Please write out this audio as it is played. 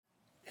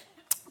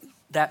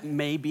that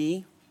may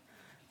be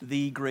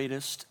the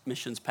greatest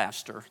missions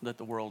pastor that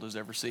the world has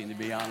ever seen, to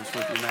be honest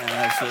with you, man.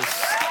 That's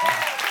just,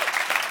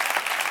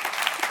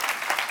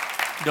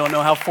 don't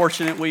know how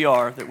fortunate we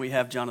are that we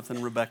have Jonathan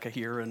and Rebecca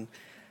here, and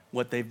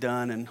what they've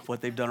done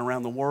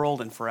around the world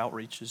and for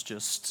outreach is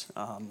just,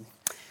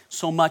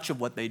 so much of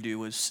what they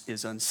do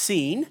is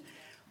unseen.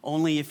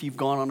 Only if you've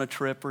gone on a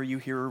trip or you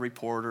hear a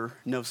report or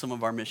know some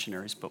of our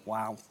missionaries. But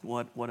wow,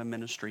 what a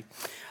ministry.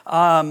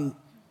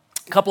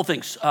 Couple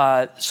things.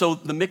 So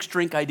the mixed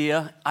drink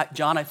idea,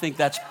 John, I think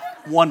that's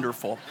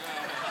wonderful.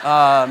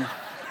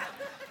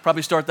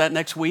 Probably start that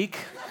next week.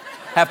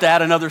 Have to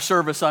add another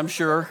service, I'm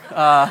sure.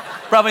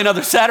 Probably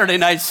another Saturday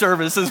night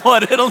service is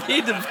what it'll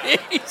need to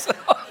be. So.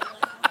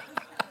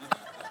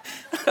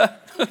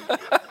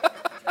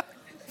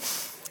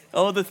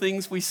 Oh, the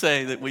things we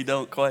say that we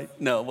don't quite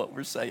know what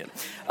we're saying.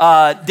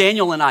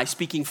 Daniel and I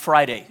speaking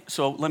Friday.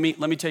 So let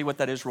me tell you what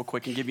that is real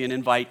quick and give you an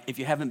invite. If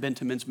you haven't been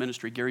to men's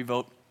ministry, Gary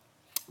Vogt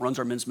runs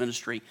our men's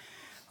ministry.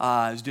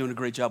 Is doing a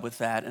great job with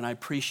that, and I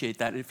appreciate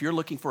that. And if you're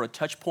looking for a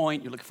touch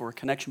point, you're looking for a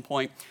connection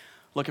point,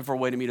 looking for a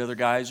way to meet other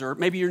guys, or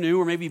maybe you're new,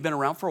 or maybe you've been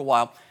around for a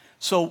while.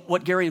 So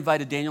what Gary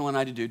invited Daniel and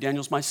I to do,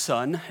 Daniel's my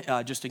son,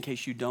 just in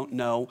case you don't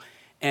know,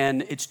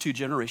 and it's 2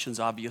 generations,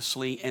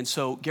 obviously. And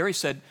so Gary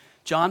said,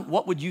 John,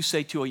 what would you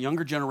say to a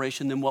younger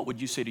generation than what would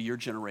you say to your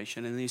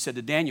generation? And then he said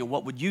to Daniel,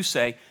 what would you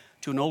say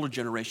to an older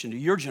generation, to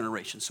your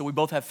generation? So we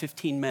both have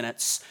 15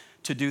 minutes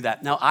to do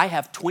that. Now, I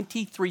have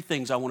 23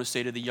 things I want to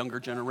say to the younger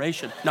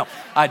generation. No,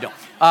 I don't.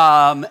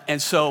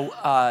 And so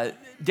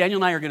Daniel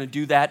and I are going to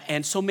do that.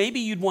 And so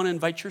maybe you'd want to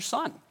invite your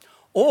son.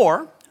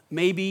 Or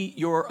maybe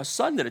you're a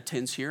son that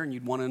attends here and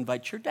you'd want to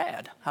invite your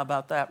dad. How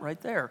about that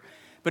right there?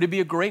 But it'd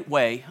be a great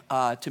way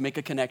to make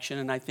a connection,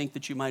 and I think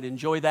that you might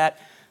enjoy that.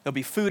 There'll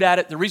be food at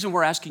it. The reason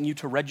we're asking you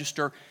to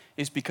register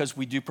is because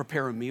we do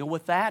prepare a meal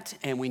with that,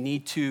 and we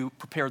need to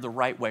prepare the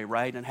right way,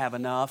 right? And have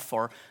enough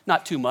or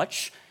not too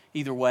much,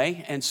 either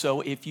way. And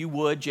so if you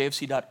would,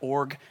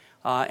 jfc.org,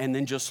 and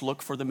then just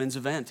look for the men's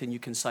event, and you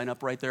can sign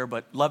up right there.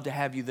 But love to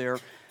have you there.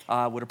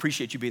 Would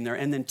appreciate you being there.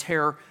 And then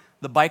Tear,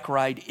 the bike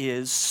ride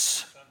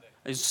is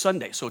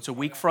Sunday. So it's a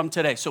week from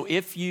today. So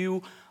if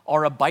you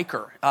are a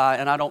biker,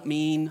 and I don't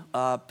mean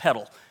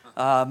pedal,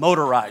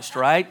 motorized,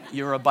 right?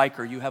 You're a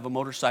biker, you have a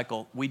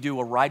motorcycle. We do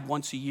a ride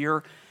once a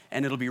year,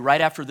 and it'll be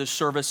right after this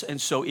service. And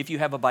so if you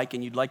have a bike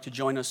and you'd like to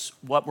join us,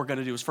 what we're going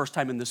to do is first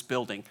time in this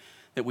building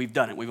that we've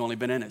done it. We've only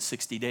been in it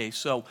 60 days.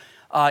 So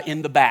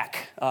in the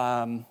back,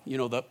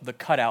 the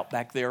cutout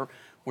back there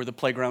where the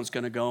playground's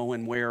going to go,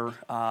 and where,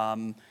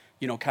 kind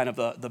of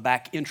the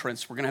back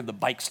entrance, we're going to have the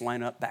bikes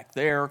line up back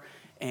there,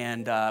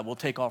 and we'll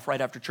take off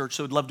right after church.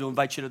 So we'd love to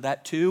invite you to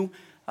that too.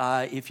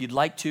 If you'd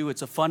like to,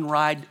 it's a fun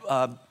ride.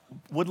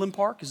 Woodland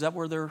Park, is that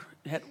where they're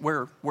headed?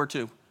 Where to?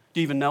 Do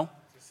you even know?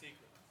 It's a secret.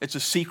 It's a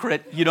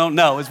secret. You don't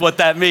know is what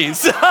that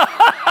means.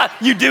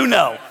 You do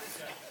know.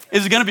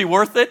 Is it going to be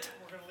worth it?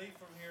 We're going to leave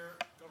from here,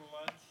 go to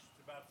lunch.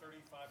 It's about a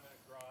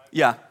 35-minute drive.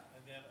 Yeah. And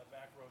then a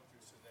back road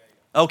through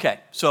Sedalia. Okay,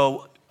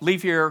 so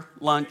leave here,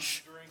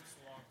 lunch. Mixed drinks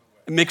along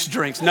the way. Mixed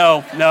drinks.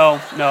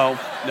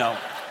 No.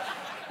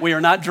 We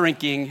are not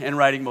drinking and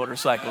riding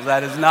motorcycles.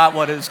 That is not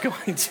what is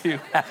going to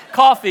happen.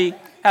 Coffee,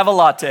 have a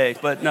latte,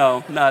 but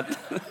no, not.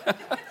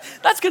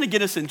 That's going to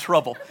get us in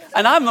trouble.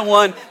 And I'm the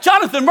one,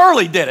 Jonathan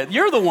Murley did it.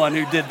 You're the one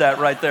who did that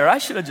right there. I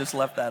should have just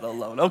left that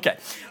alone. Okay.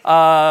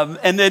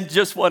 And then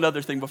just one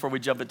other thing before we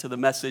jump into the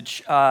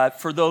message.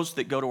 For those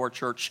that go to our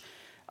church,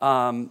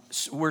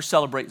 we're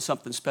celebrating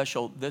something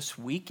special this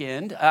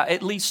weekend,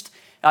 at least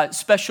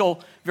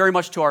special very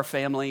much to our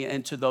family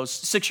and to those.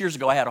 6 years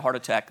ago, I had a heart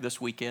attack this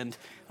weekend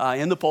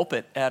in the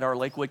pulpit at our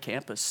Lakewood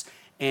campus.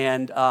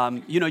 And,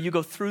 you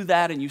go through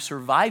that and you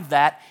survive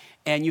that,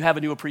 and you have a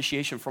new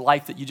appreciation for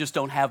life that you just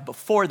don't have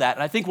before that.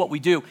 And I think what we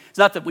do, it's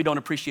not that we don't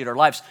appreciate our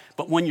lives,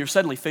 but when you're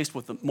suddenly faced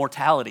with the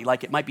mortality,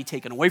 like it might be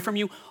taken away from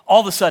you, all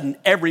of a sudden,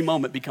 every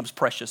moment becomes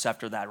precious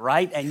after that,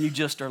 right? And you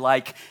just are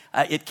like,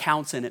 it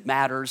counts and it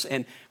matters.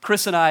 And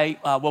Chris and I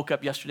woke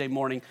up yesterday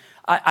morning.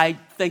 I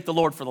thank the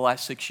Lord for the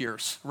last 6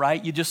 years,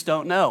 right? You just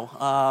don't know.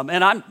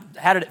 And I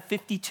had it at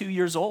 52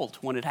 years old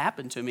when it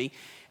happened to me,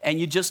 and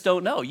you just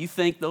don't know. You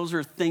think those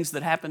are things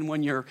that happen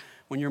when you're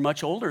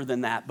much older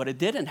than that, but it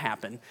didn't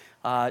happen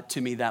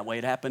to me that way.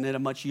 It happened at a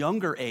much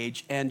younger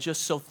age, and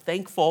just so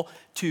thankful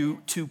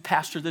to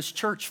pastor this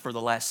church for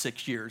the last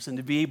 6 years, and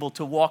to be able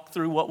to walk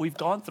through what we've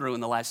gone through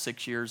in the last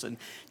 6 years, and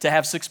to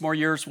have 6 more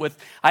years with,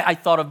 I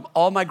thought of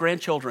all my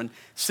grandchildren,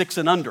 6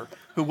 and under,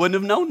 who wouldn't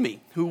have known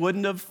me, who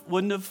wouldn't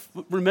have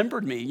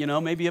remembered me,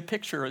 maybe a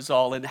picture is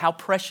all, and how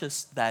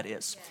precious that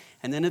is.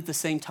 And then at the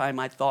same time,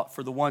 I thought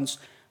for the ones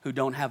who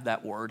don't have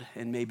that word,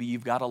 and maybe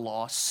you've got a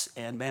loss,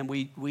 and man,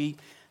 we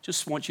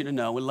just want you to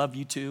know we love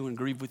you too and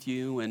grieve with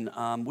you,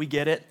 and we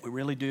get it, we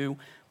really do,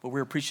 but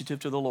we're appreciative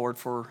to the Lord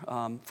for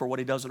what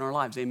He does in our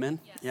lives. Amen?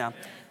 Yes. Yeah.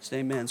 Say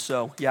amen.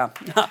 So, yeah.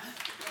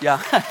 Yeah.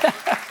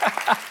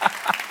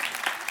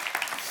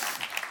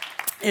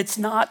 It's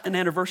not an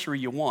anniversary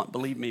you want,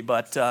 believe me,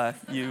 but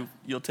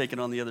you'll take it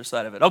on the other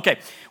side of it. Okay,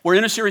 we're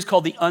in a series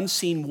called The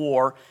Unseen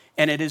War,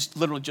 And it is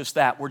literally just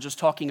that. We're just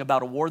talking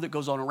about a war that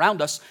goes on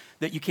around us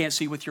that you can't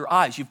see with your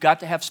eyes. You've got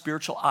to have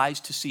spiritual eyes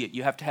to see it.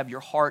 You have to have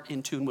your heart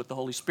in tune with the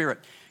Holy Spirit.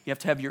 You have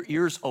to have your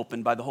ears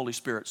opened by the Holy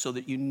Spirit so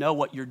that you know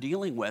what you're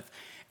dealing with.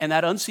 And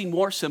that unseen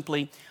war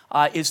simply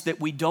is that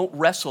we don't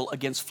wrestle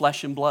against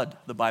flesh and blood,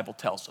 the Bible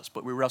tells us,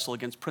 but we wrestle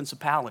against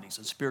principalities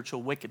and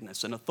spiritual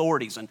wickedness and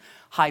authorities and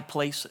high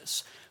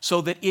places.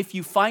 So that if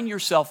you find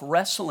yourself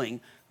wrestling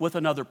with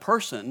another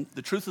person,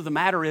 the truth of the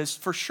matter is,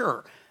 for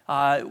sure,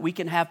 we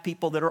can have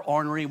people that are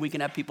ornery, we can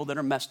have people that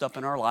are messed up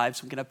in our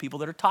lives, we can have people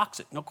that are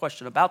toxic, no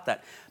question about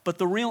that. But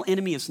the real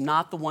enemy is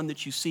not the one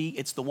that you see,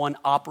 it's the one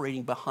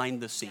operating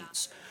behind the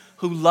scenes,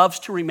 who loves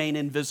to remain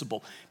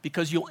invisible,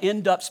 because you'll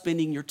end up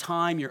spending your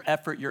time, your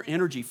effort, your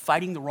energy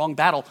fighting the wrong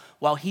battle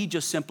while he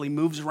just simply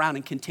moves around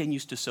and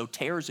continues to sow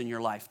tares in your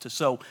life, to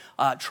sow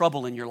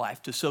trouble in your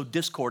life, to sow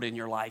discord in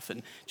your life,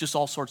 and just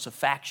all sorts of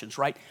factions,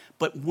 right?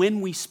 But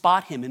when we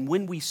spot him and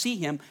when we see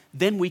him,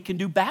 then we can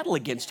do battle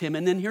against him.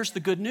 And then here's the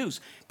good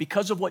news.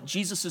 Because of what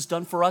Jesus has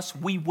done for us,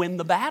 we win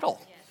the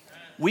battle.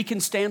 We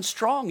can stand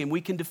strong and we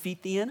can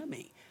defeat the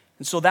enemy.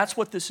 And so that's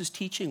what this is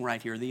teaching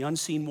right here, the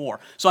unseen war.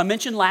 So I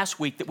mentioned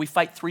last week that we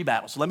fight 3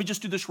 battles. Let me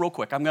just do this real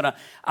quick.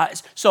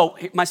 So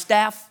my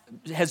staff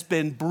has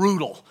been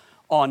brutal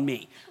on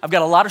me. I've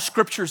got a lot of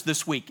scriptures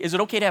this week. Is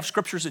it okay to have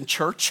scriptures in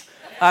church?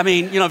 I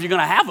mean, if you're going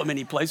to have them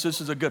any place,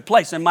 this is a good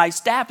place. And my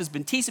staff has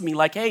been teasing me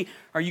like, hey,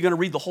 are you going to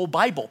read the whole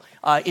Bible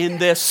in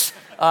this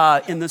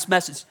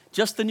message?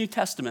 Just the New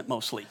Testament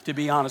mostly, to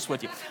be honest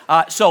with you.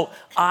 So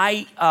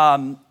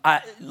I'm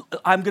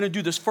going to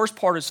do this first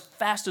part as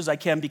fast as I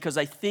can because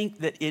I think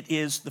that it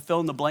is the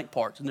fill-in-the-blank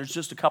parts, and there's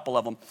just a couple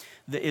of them,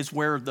 that is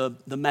where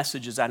the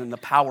message is at and the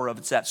power of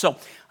it's at. So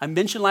I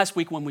mentioned last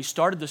week when we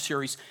started the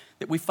series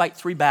that we fight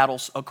 3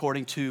 battles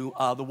according to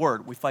the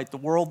Word. We fight the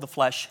world, the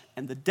flesh,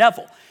 and the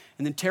devil.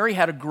 And then Terry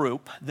had a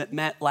group that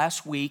met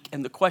last week,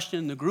 and the question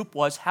in the group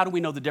was, how do we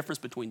know the difference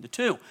between the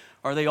two?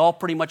 Are they all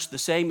pretty much the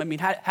same? I mean,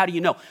 how do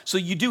you know? So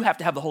you do have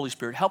to have the Holy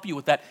Spirit help you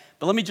with that.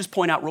 But let me just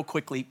point out real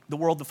quickly the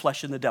world, the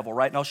flesh, and the devil,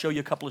 right? And I'll show you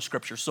a couple of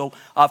scriptures. So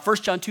 1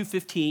 John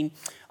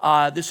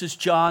 2:15, this is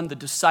John, the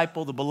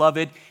disciple, the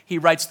beloved. He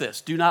writes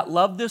this, do not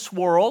love this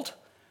world,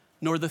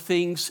 nor the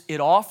things it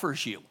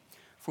offers you.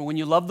 For when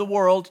you love the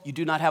world, you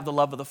do not have the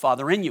love of the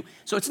Father in you.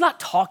 So it's not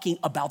talking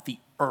about the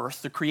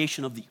earth, the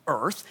creation of the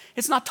earth.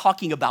 It's not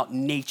talking about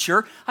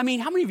nature. I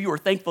mean, how many of you are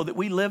thankful that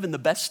we live in the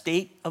best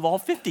state of all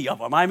 50 of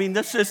them? I mean,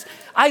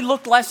 I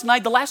looked last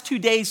night, the last 2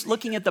 days,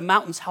 looking at the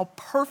mountains, how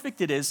perfect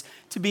it is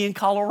to be in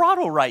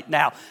Colorado right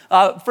now.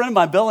 A friend of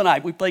mine, Bill, and I,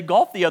 we played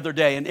golf the other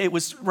day, and it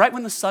was right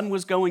when the sun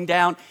was going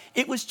down.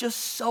 It was just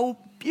so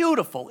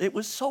beautiful. It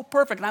was so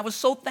perfect. And I was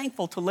so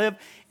thankful to live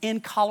in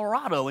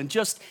Colorado. And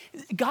just,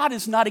 God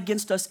is not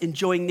against us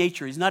enjoying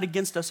nature. He's not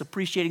against us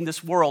appreciating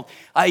this world.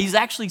 He's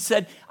actually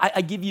said,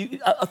 I give you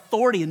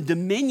authority and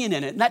dominion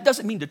in it. And that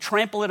doesn't mean to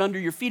trample it under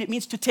your feet. It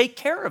means to take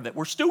care of it.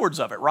 We're stewards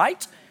of it,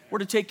 right? We're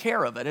to take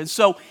care of it. And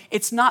so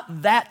it's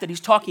not that he's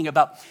talking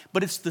about,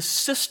 but it's the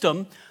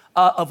system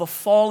of a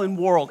fallen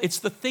world. It's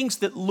the things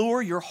that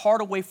lure your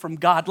heart away from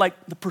God, like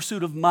the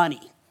pursuit of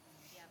money.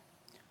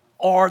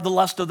 Or the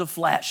lust of the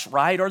flesh,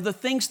 right? Or the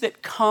things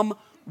that come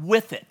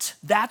with it.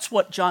 That's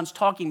what John's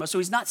talking about. So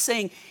he's not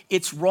saying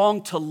it's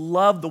wrong to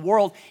love the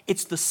world.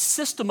 It's the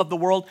system of the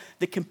world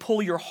that can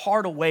pull your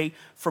heart away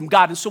from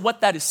God. And so what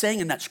that is saying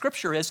in that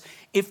scripture is,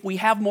 if we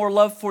have more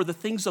love for the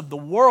things of the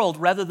world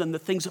rather than the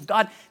things of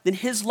God, then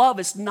his love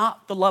is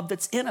not the love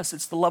that's in us.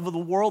 It's the love of the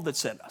world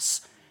that's in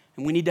us.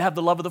 And we need to have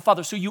the love of the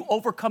Father. So you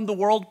overcome the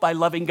world by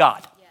loving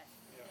God.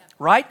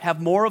 Right?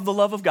 Have more of the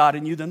love of God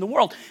in you than the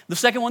world. The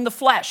second one, the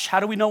flesh.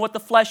 How do we know what the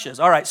flesh is?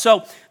 All right,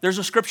 so there's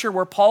a scripture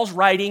where Paul's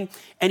writing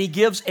and he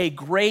gives a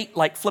great,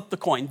 flip the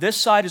coin. This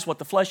side is what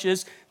the flesh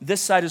is.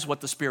 This side is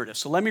what the Spirit is.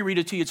 So let me read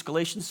it to you. It's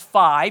Galatians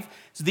 5.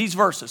 It's these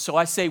verses. So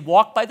I say,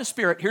 walk by the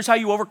Spirit. Here's how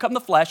you overcome the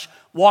flesh.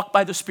 Walk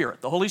by the Spirit,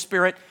 the Holy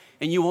Spirit,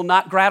 and you will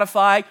not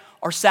gratify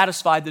or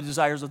satisfy the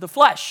desires of the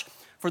flesh.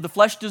 For the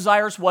flesh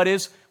desires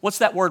what's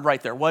that word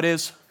right there? What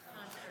is?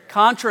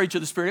 Contrary to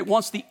the Spirit. It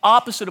wants the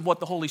opposite of what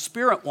the Holy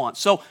Spirit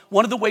wants. So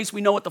one of the ways we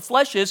know what the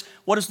flesh is,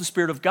 what does the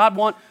Spirit of God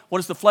want? What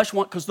does the flesh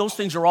want? Because those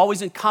things are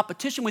always in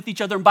competition with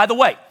each other. And by the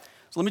way,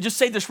 so let me just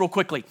say this real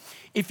quickly.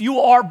 If you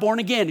are born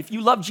again, if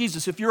you love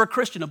Jesus, if you're a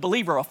Christian, a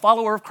believer, a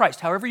follower of Christ,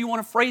 however you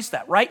want to phrase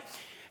that, right?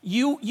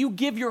 You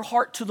give your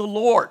heart to the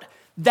Lord.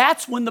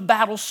 That's when the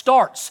battle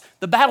starts.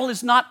 The battle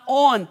is not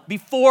on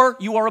before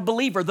you are a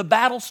believer. The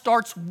battle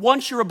starts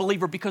once you're a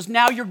believer, because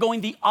now you're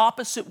going the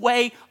opposite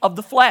way of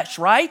the flesh,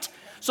 right?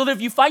 So that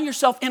if you find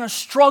yourself in a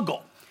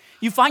struggle,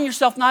 you find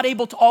yourself not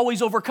able to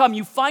always overcome,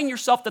 you find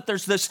yourself that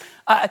there's this,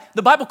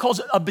 the Bible calls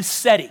it a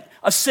besetting,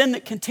 a sin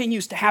that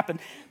continues to happen.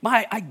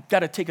 I got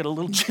to take it a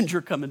little ginger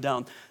coming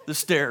down the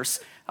stairs.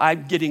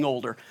 I'm getting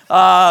older.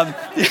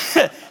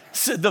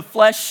 So the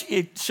flesh,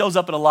 it shows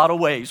up in a lot of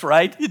ways,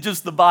 right? It's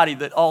just the body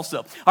that also.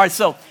 All right,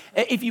 so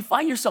if you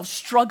find yourself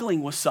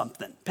struggling with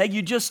something, Peg,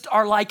 you just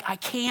are like, I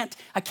can't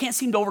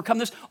seem to overcome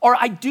this, or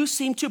I do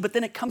seem to, but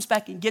then it comes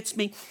back and gets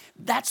me.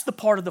 That's the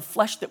part of the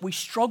flesh that we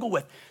struggle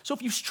with. So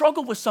if you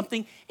struggle with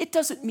something, it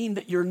doesn't mean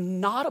that you're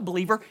not a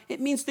believer.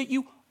 It means that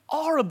you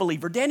are a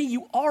believer. Danny,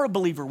 you are a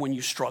believer when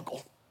you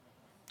struggle.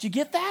 Do you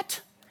get that?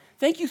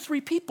 Thank you, 3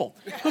 people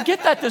who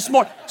get that this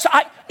morning. So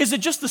is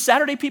it just the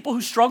Saturday people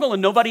who struggle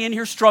and nobody in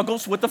here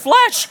struggles with the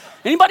flesh?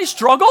 Anybody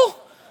struggle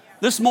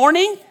this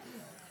morning?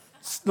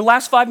 The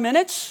last 5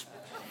 minutes?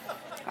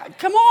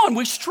 Come on,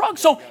 we struggle.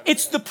 So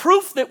it's the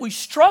proof that we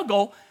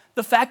struggle,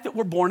 the fact that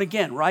we're born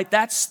again, right?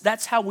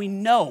 That's how we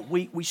know.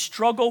 We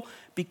struggle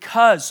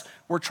because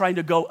we're trying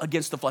to go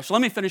against the flesh.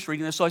 Let me finish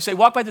reading this. So I say,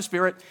 walk by the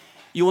Spirit.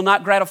 You will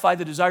not gratify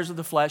the desires of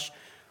the flesh.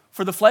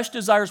 For the flesh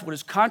desires what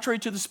is contrary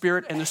to the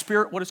Spirit, and the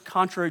Spirit what is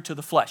contrary to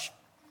the flesh.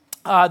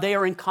 They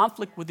are in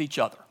conflict with each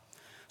other,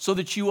 so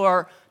that you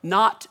are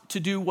not to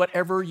do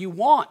whatever you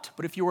want.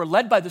 But if you are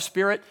led by the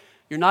Spirit,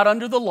 you're not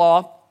under the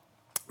law.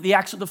 The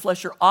acts of the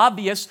flesh are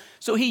obvious.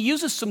 So he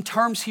uses some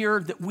terms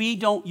here that we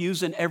don't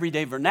use in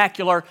everyday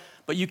vernacular,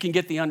 but you can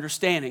get the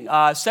understanding.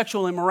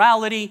 Sexual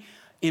immorality,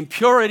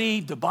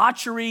 impurity,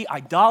 debauchery,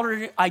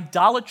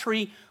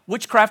 idolatry,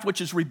 witchcraft,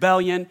 which is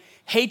rebellion,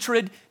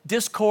 hatred,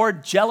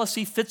 discord,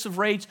 jealousy, fits of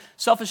rage,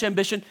 selfish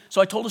ambition.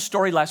 So I told a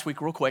story last week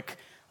real quick,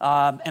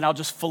 and I'll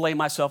just fillet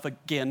myself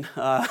again.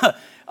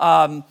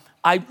 I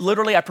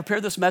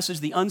prepared this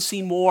message, The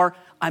Unseen War.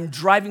 I'm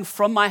driving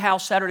from my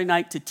house Saturday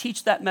night to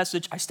teach that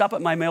message. I stop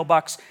at my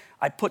mailbox.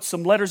 I put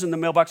some letters in the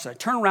mailbox. And I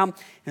turn around,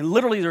 and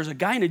literally there's a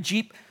guy in a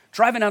Jeep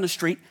driving down the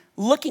street,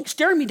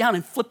 staring me down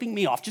and flipping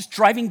me off, just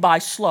driving by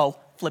slow,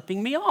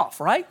 flipping me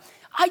off, right?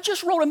 I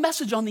just wrote a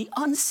message on the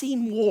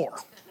unseen war.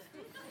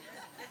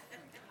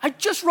 I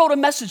just wrote a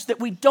message that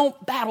we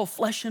don't battle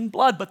flesh and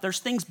blood, but there's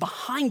things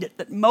behind it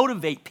that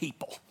motivate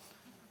people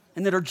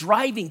and that are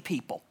driving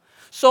people.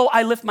 So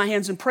I lift my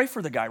hands and pray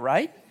for the guy,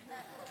 right?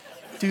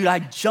 Dude, I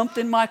jumped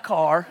in my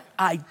car,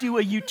 I do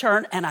a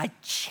U-turn, and I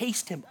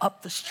chased him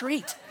up the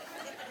street.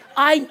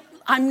 I'm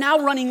now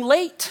running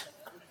late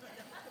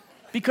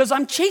because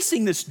I'm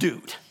chasing this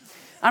dude.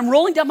 I'm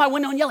rolling down my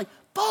window and yelling,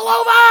 pull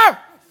over!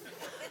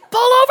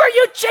 Pull over,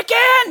 you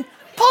chicken!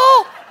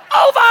 Pull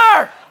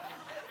over!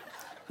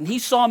 And he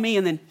saw me,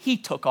 and then he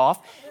took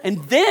off. And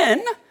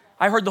then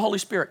I heard the Holy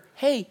Spirit,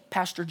 hey,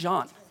 Pastor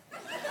John.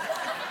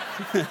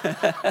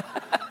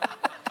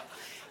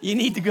 You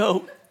need to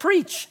go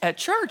preach at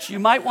church. You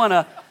might want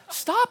to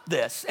stop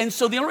this. And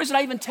so the only reason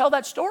I even tell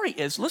that story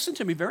is, listen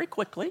to me very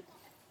quickly.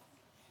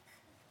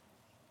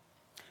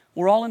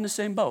 We're all in the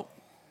same boat.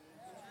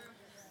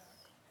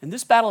 And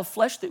this battle of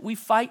flesh that we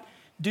fight,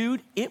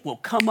 dude, it will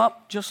come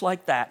up just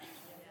like that.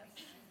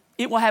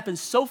 It will happen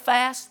so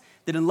fast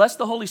that unless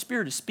the Holy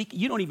Spirit is speaking,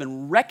 you don't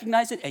even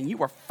recognize it, and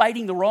you are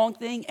fighting the wrong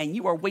thing, and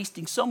you are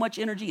wasting so much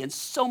energy and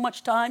so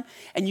much time,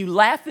 and you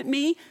laugh at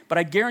me, but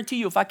I guarantee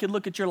you if I could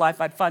look at your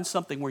life, I'd find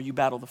something where you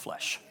battle the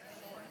flesh.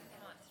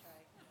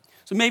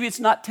 So maybe it's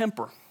not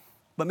temper,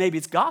 but maybe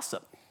it's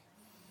gossip.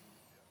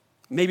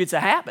 Maybe it's a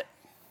habit.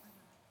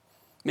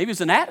 Maybe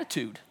it's an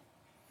attitude.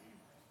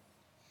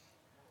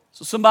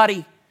 So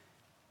somebody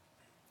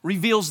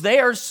reveals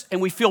theirs,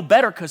 and we feel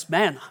better because,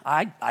 man,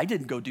 I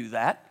didn't go do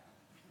that.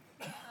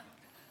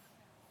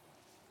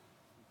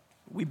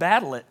 We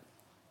battle it.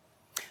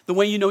 The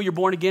way you know you're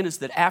born again is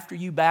that after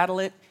you battle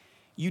it,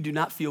 you do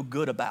not feel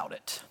good about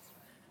it.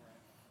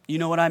 You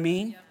know what I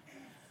mean?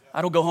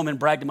 I don't go home and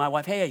brag to my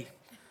wife, hey,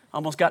 I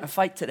almost got in a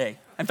fight today.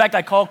 In fact,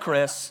 I called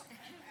Chris.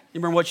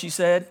 You remember what she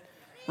said?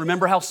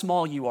 Remember how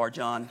small you are,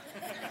 John.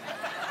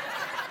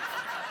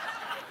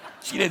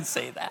 She didn't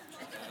say that.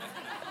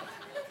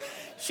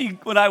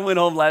 When I went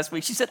home last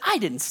week, she said, I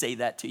didn't say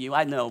that to you.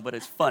 I know, but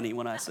it's funny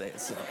when I say it.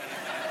 So.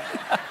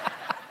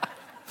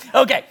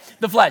 Okay,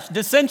 the flesh.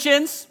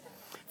 Dissensions,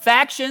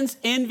 factions,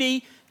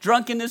 envy,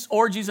 drunkenness,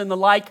 orgies, and the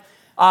like.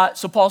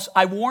 So Paul,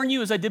 I warn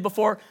you, as I did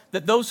before,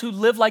 that those who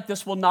live like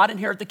this will not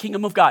inherit the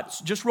kingdom of God.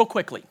 So just real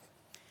quickly,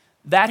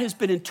 that has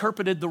been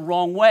interpreted the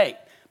wrong way.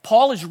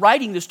 Paul is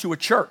writing this to a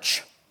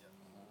church.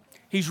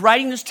 He's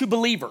writing this to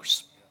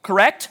believers,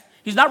 correct?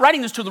 He's not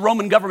writing this to the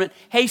Roman government.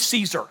 Hey,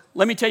 Caesar,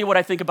 let me tell you what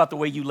I think about the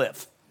way you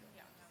live.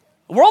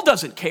 The world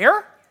doesn't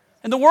care.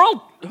 And the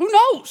world, who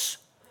knows?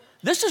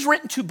 This is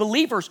written to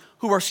believers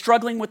who are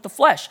struggling with the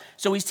flesh.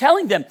 So he's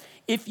telling them,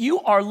 if you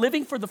are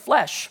living for the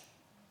flesh,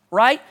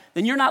 right,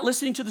 then you're not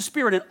listening to the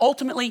Spirit, and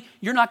ultimately,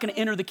 you're not going to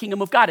enter the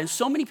kingdom of God. And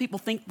so many people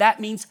think that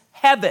means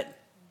heaven.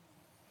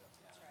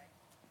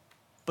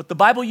 But the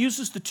Bible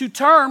uses the two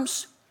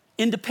terms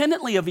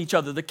independently of each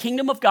other, the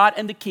kingdom of God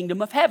and the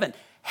kingdom of heaven.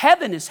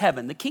 Heaven is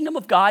heaven. The kingdom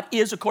of God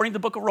is, according to the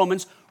book of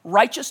Romans,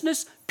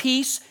 righteousness,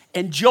 peace,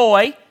 and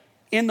joy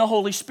in the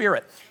Holy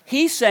Spirit.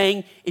 He's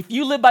saying, if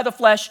you live by the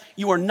flesh,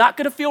 you are not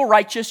going to feel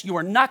righteous, you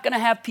are not going to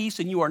have peace,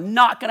 and you are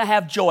not going to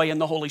have joy in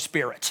the Holy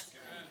Spirit.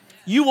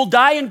 You will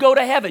die and go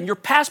to heaven. Your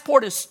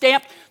passport is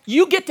stamped.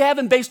 You get to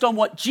heaven based on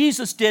what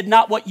Jesus did,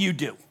 not what you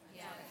do.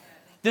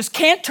 This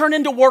can't turn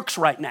into works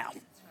right now.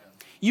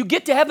 You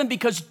get to heaven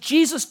because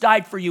Jesus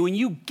died for you and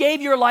you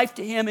gave your life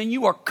to him and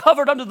you are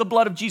covered under the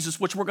blood of Jesus,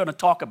 which we're going to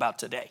talk about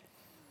today.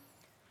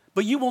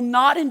 But you will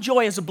not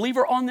enjoy, as a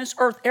believer on this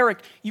earth, Eric,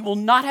 you will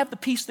not have the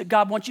peace that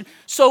God wants you.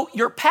 So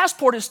your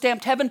passport is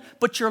stamped heaven,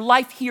 but your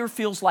life here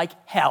feels like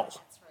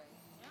hell.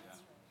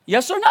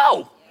 Yes or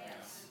no?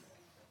 Yes.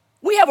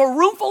 We have a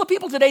room full of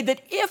people today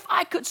that if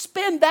I could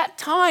spend that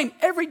time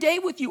every day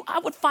with you, I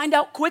would find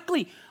out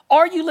quickly,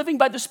 are you living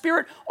by the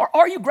Spirit or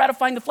are you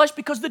gratifying the flesh?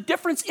 Because the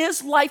difference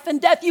is life and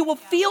death. You will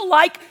feel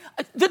like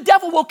the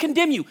devil will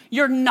condemn you.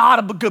 You're not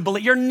a good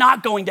believer. You're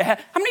not going to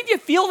heaven. How many of you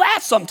feel that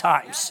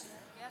sometimes?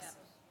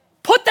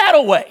 Put that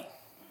away.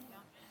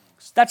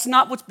 That's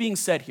not what's being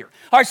said here.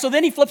 All right, so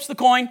then he flips the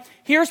coin.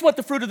 Here's what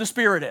the fruit of the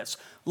Spirit is.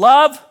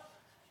 Love,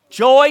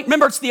 joy.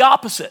 Remember, it's the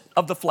opposite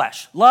of the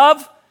flesh.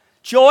 Love,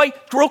 joy.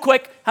 Real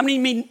quick, how many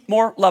need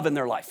more love in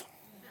their life?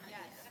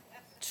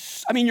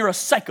 I mean, you're a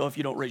psycho if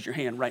you don't raise your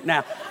hand right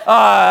now.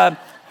 How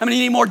many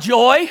need more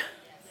joy?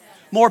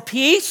 More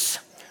peace?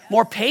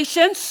 More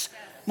patience?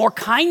 More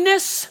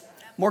kindness?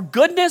 More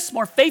goodness?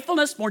 More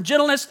faithfulness? More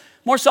gentleness?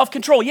 More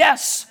self-control?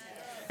 Yes.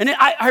 And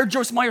I heard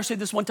Joyce Meyer say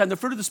this one time, the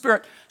fruit of the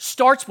Spirit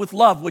starts with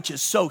love, which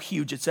is so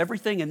huge. It's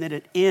everything, and then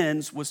it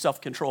ends with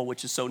self-control,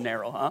 which is so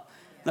narrow, huh?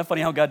 Isn't that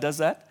funny how God does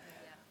that?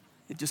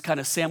 It just kind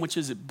of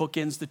sandwiches, it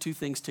bookends the two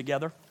things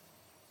together.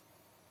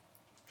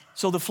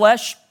 So the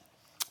flesh,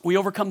 we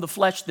overcome the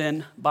flesh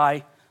then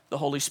by the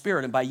Holy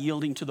Spirit and by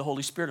yielding to the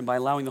Holy Spirit and by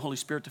allowing the Holy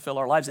Spirit to fill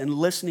our lives and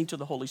listening to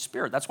the Holy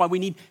Spirit. That's why we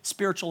need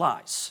spiritual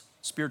eyes,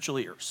 spiritual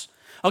ears.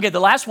 Okay, the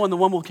last one, the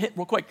one we'll hit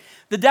real quick,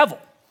 the devil.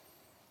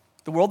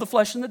 The world, the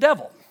flesh, and the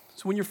devil.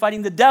 So when you're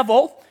fighting the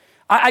devil,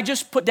 I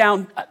just put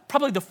down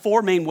probably the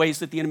four main ways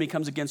that the enemy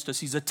comes against us.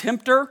 He's a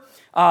tempter.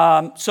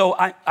 So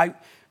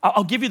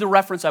I'll give you the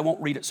reference. I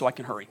won't read it so I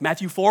can hurry.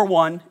 Matthew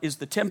 4:1 is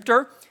the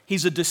tempter.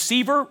 He's a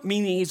deceiver,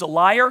 meaning he's a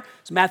liar.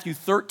 It's Matthew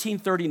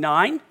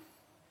 13:39.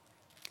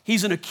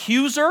 He's an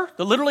accuser.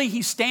 Literally,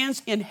 he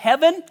stands in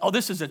heaven. Oh,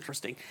 this is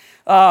interesting.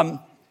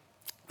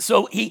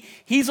 So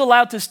he's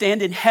allowed to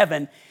stand in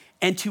heaven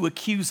and to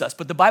accuse us.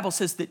 But the Bible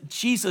says that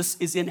Jesus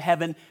is in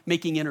heaven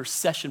making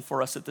intercession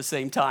for us at the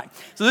same time.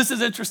 So this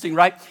is interesting,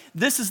 right?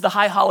 This is the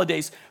high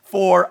holidays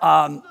for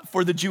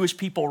the Jewish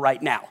people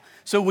right now.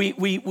 So we've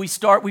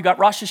got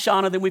Rosh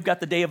Hashanah, then we've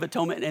got the Day of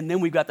Atonement, and then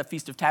we've got the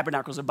Feast of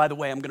Tabernacles. And by the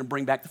way, I'm going to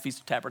bring back the Feast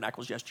of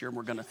Tabernacles next year, and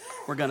we're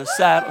going to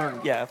set,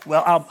 or yeah,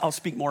 well, I'll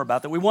speak more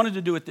about that. We wanted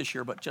to do it this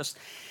year, but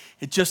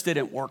it just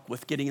didn't work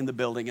with getting in the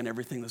building and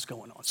everything that's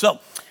going on. So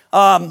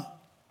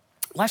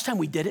last time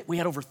we did it, we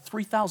had over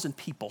 3,000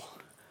 people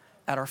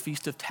at our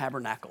Feast of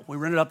Tabernacle. We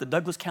rented out the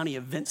Douglas County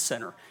Event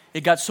Center.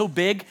 It got so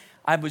big,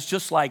 I was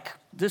just like,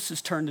 this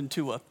has turned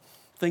into a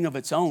thing of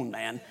its own,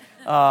 man.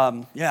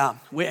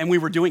 And we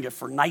were doing it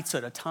for nights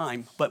at a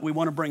time, but we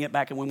want to bring it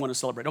back and we want to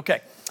celebrate.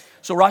 Okay,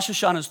 so Rosh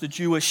Hashanah is the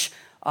Jewish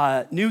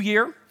New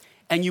Year,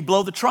 and you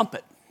blow the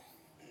trumpet.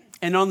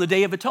 And on the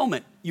Day of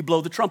Atonement, you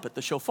blow the trumpet,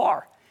 the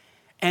shofar.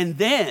 And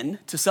then,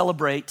 to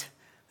celebrate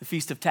the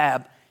Feast of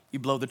Tab, you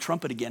blow the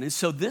trumpet again. And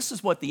so this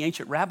is what the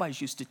ancient rabbis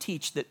used to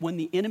teach, that when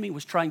the enemy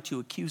was trying to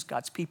accuse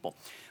God's people,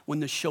 when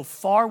the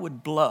shofar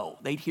would blow,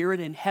 they'd hear it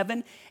in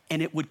heaven,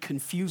 and it would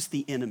confuse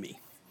the enemy.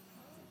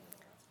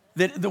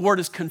 The word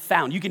is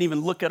confound. You can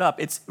even look it up.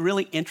 It's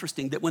really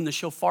interesting that when the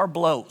shofar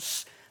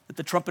blows, that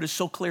the trumpet is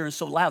so clear and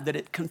so loud that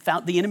it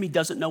confound the enemy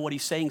doesn't know what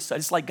he's saying. So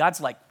it's like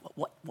God's like,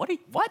 what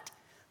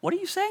are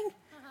you saying?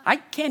 I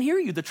can't hear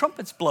you. The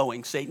trumpet's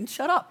blowing. Satan,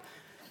 shut up.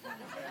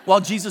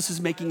 While Jesus is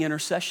making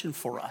intercession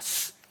for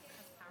us.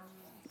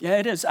 Yeah,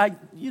 it is. I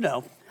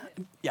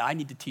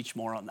need to teach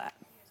more on that.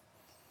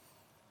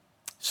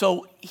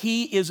 So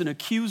he is an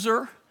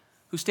accuser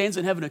who stands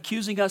in heaven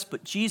accusing us,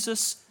 but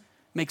Jesus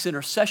makes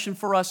intercession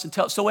for us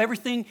and so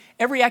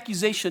every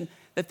accusation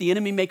that the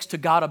enemy makes to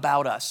God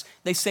about us,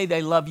 they say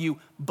they love you,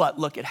 but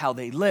look at how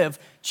they live.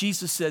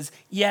 Jesus says,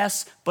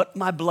 yes, but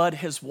my blood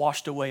has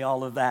washed away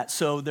all of that.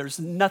 So there's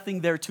nothing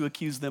there to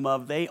accuse them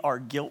of. They are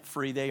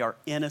guilt-free, they are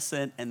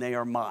innocent, and they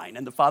are mine.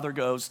 And the Father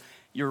goes,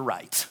 you're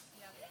right.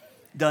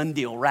 Done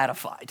deal,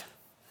 ratified.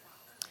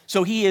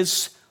 So he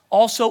is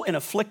also an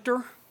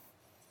afflicter.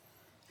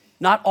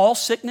 Not all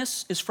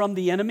sickness is from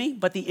the enemy,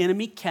 but the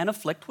enemy can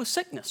afflict with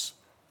sickness.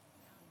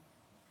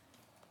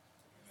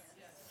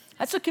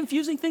 That's a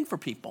confusing thing for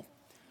people.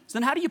 So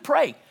then how do you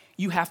pray?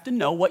 You have to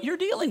know what you're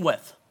dealing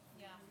with.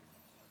 Yeah.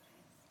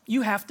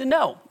 You have to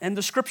know. And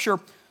the scripture,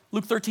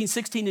 Luke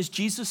 13:16, is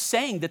Jesus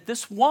saying that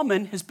this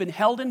woman has been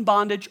held in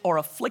bondage or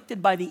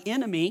afflicted by the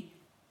enemy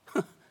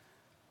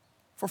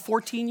for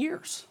 14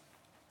 years.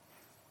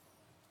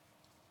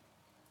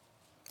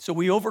 So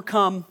we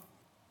overcome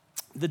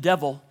the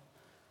devil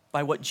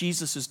by what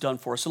Jesus has done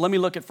for us. So let me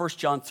look at 1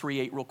 John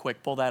 3:8 real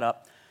quick. Pull that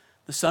up.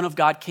 The Son of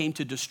God came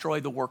to destroy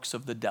the works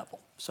of the devil.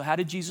 So how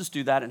did Jesus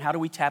do that, and how do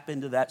we tap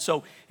into that?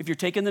 So if you're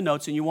taking the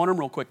notes and you want them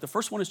real quick, the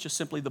first one is just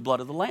simply the blood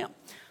of the Lamb.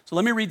 So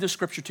let me read this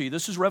scripture to you.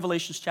 This is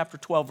Revelation chapter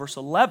 12, verse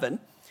 11.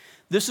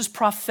 This is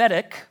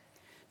prophetic.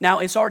 Now,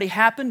 it's already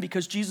happened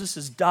because Jesus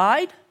has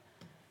died,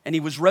 and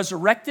he was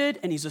resurrected,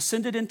 and he's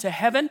ascended into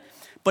heaven.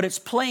 but it's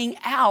playing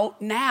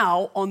out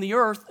now on the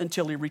earth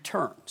until he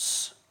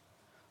returns.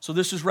 So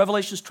this is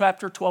Revelation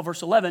chapter 12,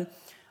 verse 11.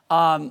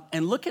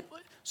 And look at,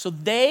 so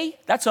they,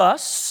 that's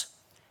us,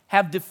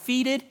 have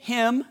defeated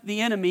him,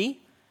 the enemy.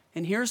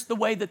 And here's the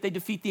way that they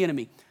defeat the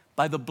enemy.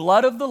 By the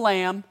blood of the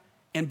Lamb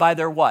and by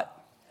their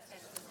what?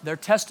 Their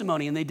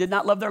testimony. And they did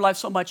not love their life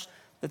so much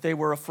that they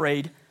were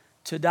afraid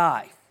to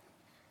die.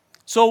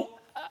 So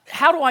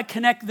how do I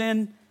connect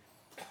then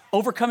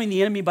overcoming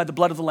the enemy by the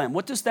blood of the Lamb?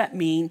 What does that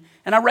mean?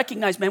 And I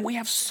recognize, man, we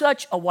have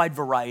such a wide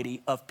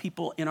variety of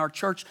people in our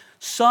church.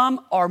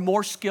 Some are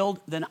more skilled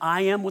than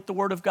I am with the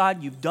Word of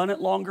God. You've done it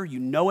longer. You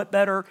know it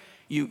better.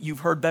 You've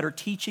heard better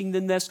teaching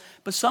than this.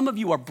 But some of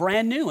you are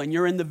brand new, and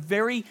you're in the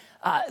very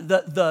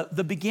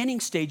the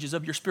beginning stages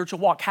of your spiritual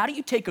walk. How do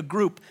you take a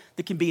group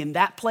that can be in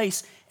that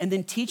place and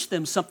then teach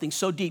them something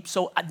so deep?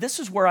 So this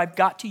is where I've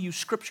got to use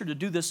Scripture to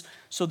do this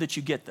so that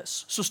you get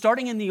this. So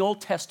starting in the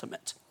Old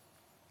Testament,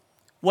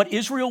 what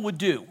Israel would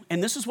do,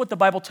 and this is what the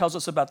Bible tells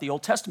us about the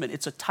Old Testament.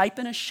 It's a type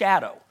and a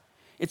shadow.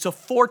 It's a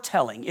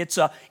foretelling. It's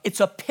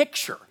a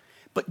picture.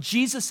 But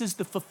Jesus is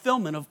the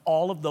fulfillment of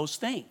all of those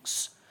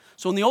things.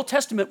 So in the Old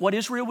Testament, what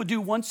Israel would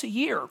do once a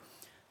year,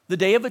 the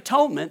Day of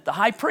Atonement, the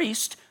high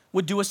priest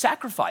would do a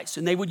sacrifice,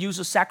 and they would use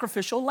a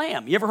sacrificial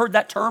lamb. You ever heard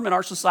that term in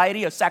our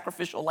society, a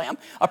sacrificial lamb?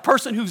 A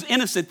person who's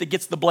innocent that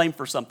gets the blame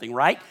for something,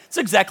 right? It's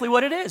exactly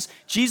what it is.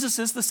 Jesus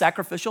is the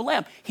sacrificial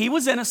lamb. He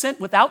was innocent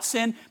without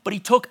sin, but he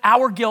took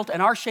our guilt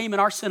and our shame and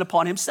our sin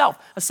upon himself,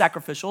 a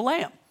sacrificial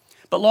lamb.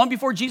 But long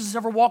before Jesus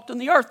ever walked on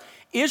the earth,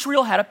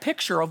 Israel had a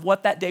picture of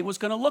what that day was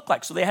going to look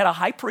like. So they had a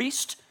high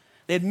priest.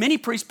 They had many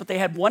priests, but they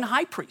had one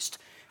high priest.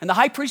 And the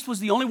high priest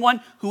was the only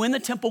one who in the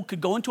temple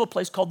could go into a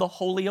place called the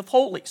Holy of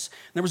Holies.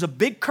 And there was a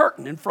big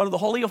curtain in front of the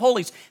Holy of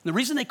Holies. And the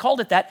reason they called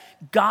it that,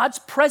 God's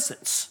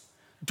presence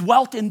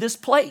dwelt in this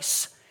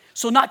place.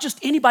 So not just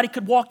anybody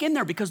could walk in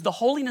there, because the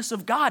holiness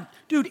of God,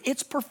 dude,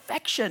 it's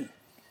perfection.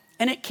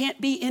 And it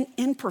can't be in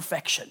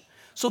imperfection.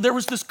 So there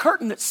was this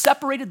curtain that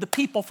separated the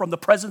people from the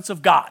presence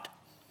of God.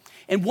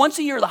 And once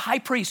a year, the high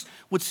priest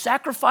would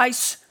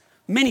sacrifice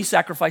many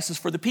sacrifices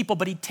for the people,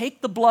 but he'd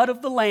take the blood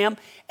of the lamb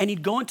and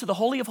he'd go into the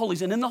Holy of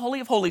Holies. And in the Holy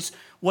of Holies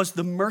was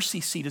the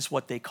mercy seat, is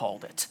what they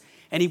called it.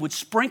 And he would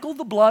sprinkle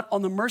the blood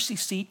on the mercy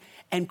seat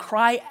and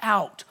cry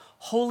out,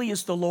 "Holy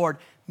is the Lord,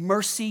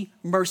 mercy,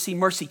 mercy,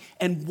 mercy."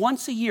 And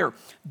once a year,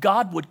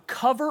 God would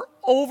cover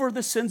over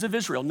the sins of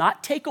Israel,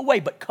 not take away,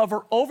 but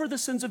cover over the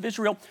sins of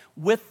Israel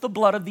with the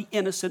blood of the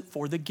innocent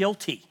for the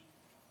guilty.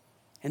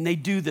 And they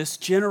do this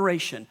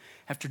generation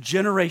after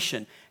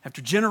generation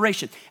after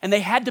generation. And they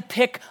had to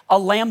pick a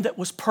lamb that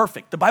was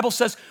perfect. The Bible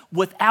says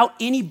without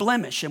any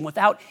blemish and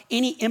without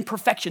any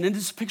imperfection. And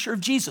this is a picture of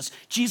Jesus.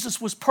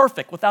 Jesus was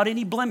perfect without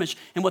any blemish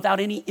and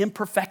without any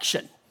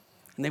imperfection.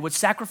 And they would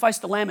sacrifice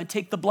the lamb and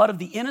take the blood of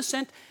the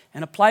innocent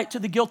and apply it to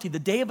the guilty. The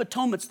Day of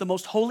Atonement is the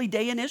most holy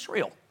day in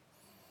Israel.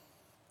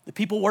 The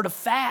people were to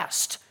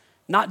fast,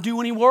 not do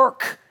any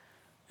work,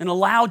 and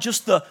allow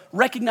just the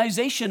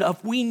recognition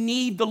of we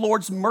need the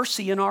Lord's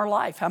mercy in our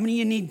life. How many of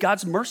you need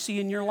God's mercy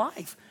in your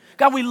life?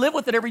 God, we live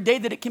with it every day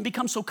that it can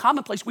become so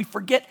commonplace we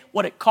forget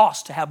what it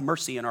costs to have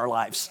mercy in our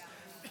lives.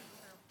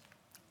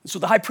 So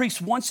the high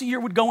priest once a year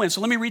would go in.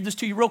 So let me read this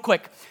to you real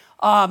quick.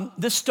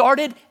 This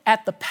started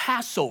at the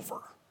Passover.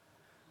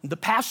 The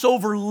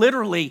Passover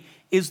literally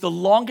is the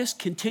longest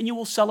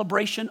continual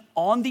celebration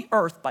on the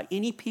earth by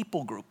any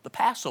people group, the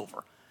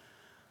Passover.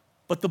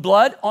 But the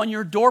blood on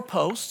your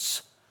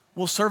doorposts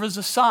will serve as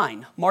a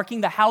sign,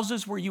 marking the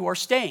houses where you are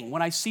staying.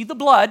 When I see the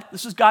blood,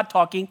 this is God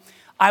talking,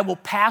 I will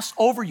pass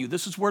over you.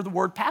 This is where the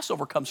word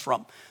Passover comes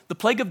from. The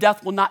plague of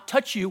death will not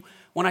touch you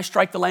when I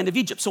strike the land of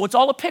Egypt. So it's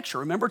all a picture.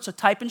 Remember, it's a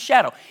type and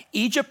shadow.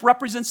 Egypt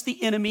represents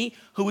the enemy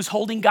who is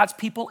holding God's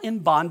people in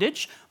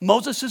bondage.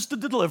 Moses is the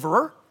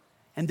deliverer.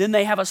 And then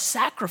they have a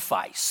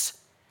sacrifice.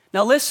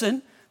 Now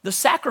listen, the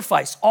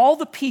sacrifice, all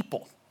the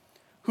people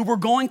who were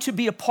going to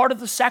be a part of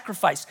the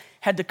sacrifice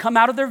had to come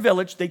out of their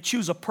village. They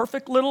choose a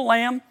perfect little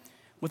lamb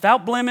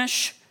without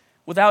blemish,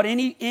 without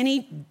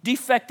any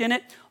defect in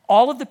it.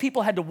 All of the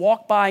people had to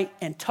walk by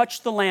and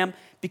touch the lamb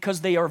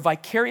because they are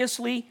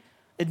vicariously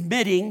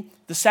admitting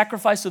the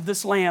sacrifice of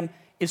this lamb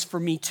is for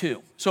me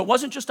too. So it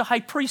wasn't just a high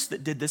priest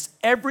that did this.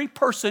 Every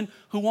person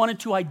who wanted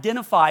to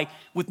identify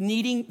with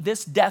needing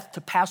this death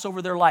to pass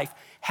over their life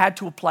had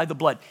to apply the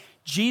blood.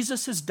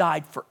 Jesus has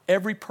died for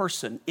every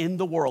person in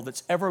the world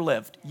that's ever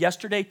lived,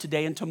 yesterday,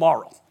 today, and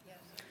tomorrow.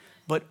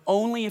 But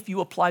only if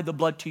you apply the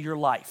blood to your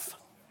life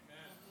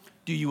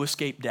do you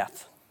escape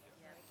death.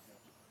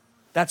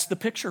 That's the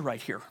picture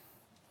right here.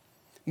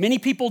 Many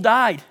people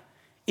died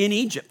in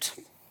Egypt.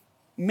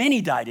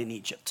 Many died in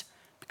Egypt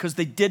because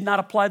they did not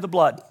apply the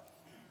blood.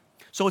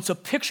 So it's a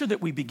picture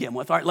that we begin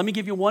with. All right, let me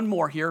give you one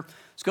more here.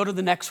 Let's go to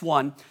the next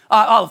one.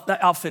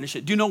 I'll finish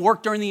it. Do no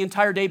work during the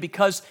entire day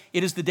because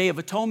it is the Day of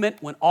Atonement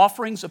when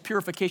offerings of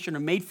purification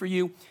are made for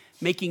you,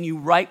 making you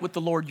right with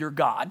the Lord your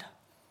God.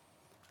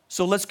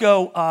 So let's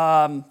go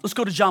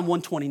to John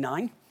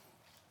 1:29.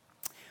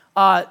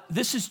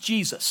 This is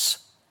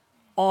Jesus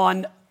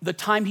on the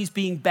time he's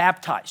being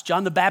baptized.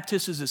 John the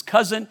Baptist is his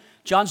cousin.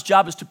 John's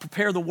job is to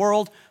prepare the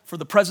world for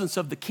the presence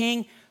of the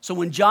king. So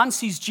when John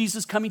sees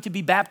Jesus coming to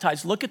be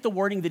baptized, look at the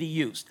wording that he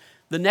used.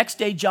 The next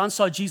day, John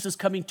saw Jesus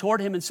coming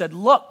toward him and said,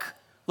 look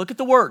at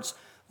the words,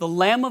 the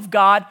Lamb of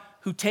God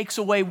who takes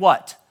away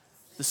what?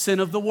 The sin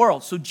of the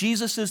world. So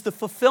Jesus is the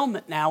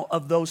fulfillment now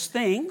of those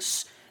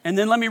things. And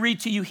then let me read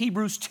to you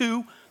Hebrews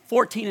 2,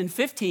 14 and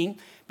 15.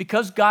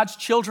 Because God's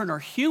children are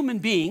human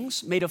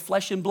beings made of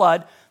flesh and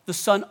blood, the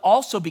Son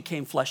also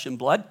became flesh and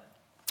blood.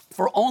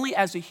 For only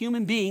as a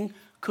human being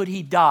could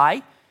he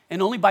die,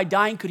 and only by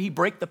dying could he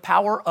break the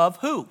power of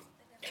who?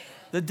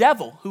 The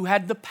devil, who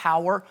had the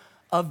power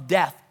of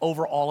death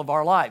over all of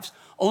our lives.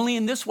 Only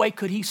in this way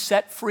could he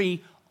set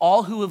free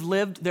all who have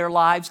lived their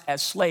lives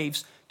as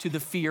slaves to the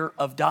fear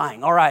of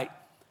dying. All right,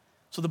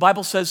 so the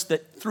Bible says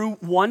that through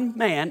one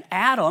man,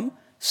 Adam,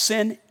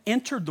 sin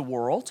entered the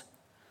world.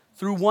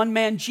 Through one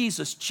man,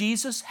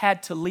 Jesus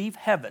had to leave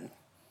heaven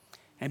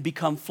and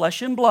become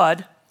flesh and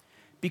blood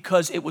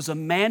because it was a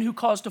man who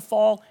caused a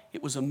fall.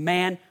 It was a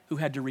man who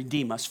had to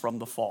redeem us from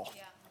the fall.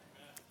 Yeah.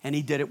 And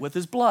he did it with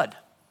his blood.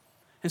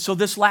 And so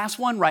this last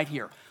one right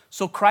here.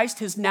 So Christ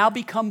has now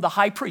become the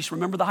high priest.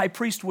 Remember, the high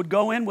priest would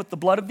go in with the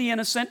blood of the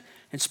innocent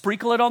and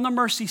sprinkle it on the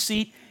mercy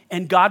seat,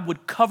 and God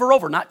would cover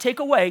over, not take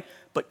away,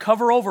 but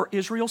cover over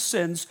Israel's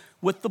sins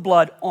with the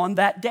blood on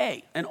that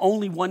day, and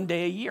only one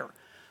day a year.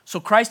 So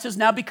Christ has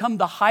now become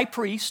the high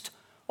priest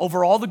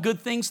over all the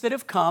good things that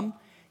have come,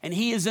 and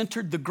he has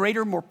entered the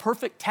greater, more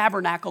perfect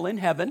tabernacle in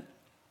heaven,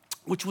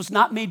 which was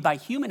not made by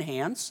human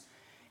hands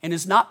and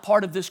is not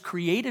part of this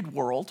created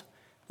world.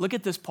 Look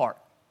at this part.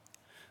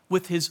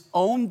 With his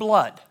own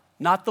blood,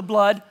 not the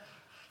blood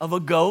of a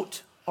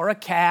goat or a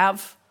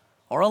calf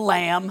or a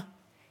lamb,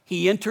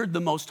 he entered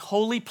the most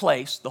holy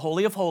place, the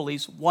Holy of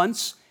Holies,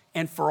 once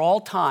and for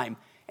all time,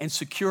 and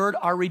secured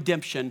our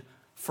redemption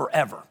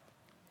forever.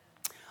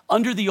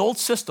 Under the old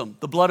system,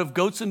 the blood of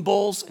goats and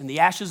bulls and the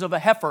ashes of a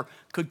heifer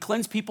could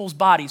cleanse people's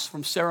bodies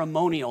from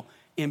ceremonial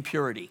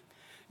impurity.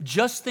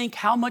 Just think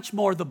how much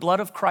more the blood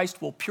of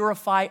Christ will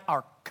purify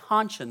our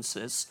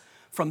consciences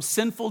from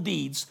sinful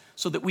deeds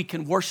so that we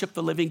can worship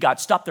the living God.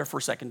 Stop there for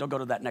a second. Don't go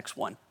to that next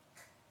one.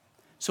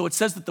 So it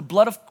says that the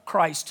blood of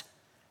Christ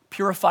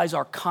purifies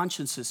our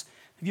consciences.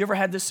 Have you ever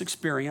had this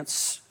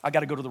experience? I got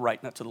to go to the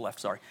right, not to the left,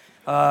 sorry.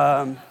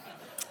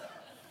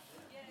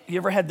 You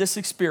ever had this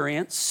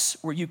experience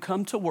where you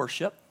come to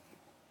worship,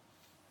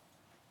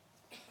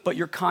 but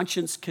your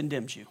conscience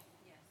condemns you?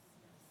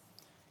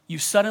 You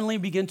suddenly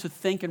begin to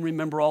think and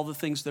remember all the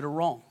things that are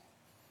wrong,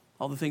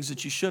 all the things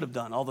that you should have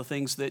done, all the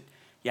things that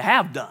you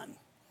have done,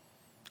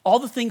 all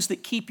the things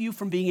that keep you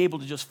from being able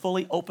to just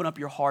fully open up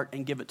your heart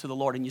and give it to the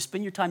Lord. And you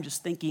spend your time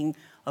just thinking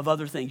of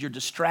other things. You're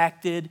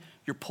distracted,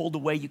 you're pulled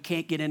away, you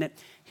can't get in it.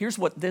 Here's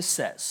what this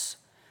says.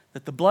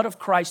 That the blood of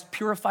Christ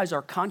purifies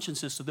our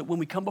consciences so that when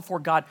we come before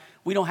God,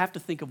 we don't have to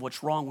think of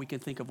what's wrong, we can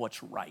think of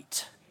what's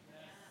right.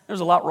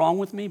 There's a lot wrong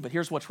with me, but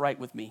here's what's right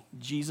with me.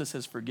 Jesus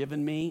has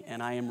forgiven me,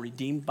 and I am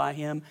redeemed by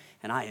him,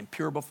 and I am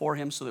pure before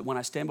him so that when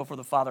I stand before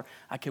the Father,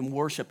 I can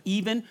worship,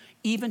 even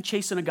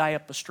chasing a guy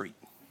up the street.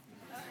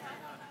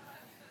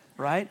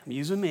 Right? I'm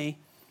using me,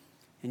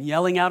 and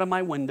yelling out of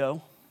my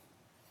window,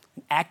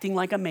 and acting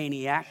like a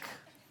maniac,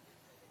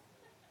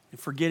 and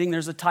forgetting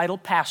there's a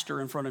titled pastor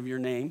in front of your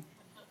name.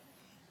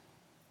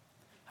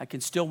 I can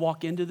still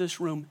walk into this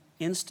room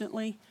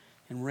instantly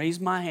and raise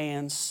my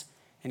hands,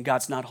 and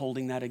God's not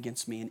holding that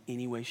against me in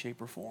any way,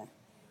 shape, or form.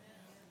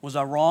 Was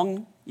I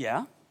wrong?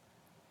 Yeah.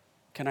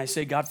 Can I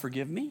say, God,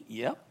 forgive me?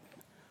 Yep.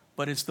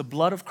 But it's the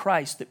blood of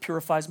Christ that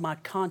purifies my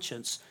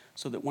conscience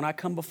so that when I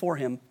come before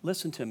him,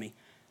 listen to me,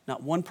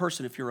 not one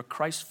person, if you're a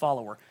Christ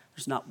follower,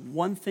 there's not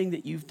one thing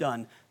that you've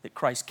done that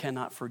Christ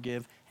cannot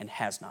forgive and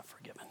has not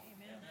forgiven.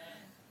 Amen.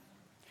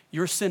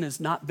 Your sin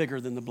is not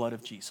bigger than the blood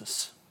of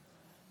Jesus.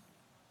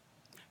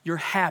 Your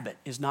habit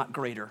is not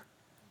greater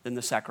than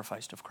the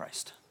sacrifice of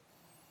Christ.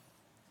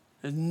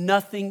 There's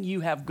nothing you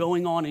have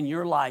going on in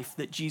your life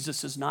that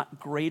Jesus is not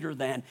greater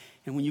than.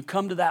 And when you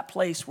come to that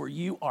place where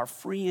you are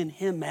free in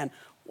him, man,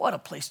 what a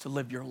place to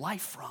live your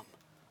life from.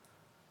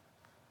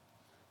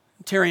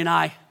 Terry and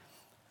I,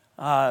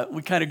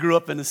 we kind of grew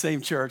up in the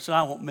same church, and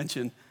I won't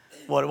mention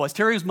what it was.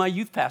 Terry was my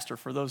youth pastor,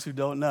 for those who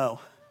don't know.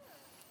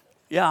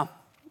 Yeah,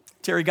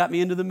 Terry got me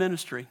into the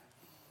ministry.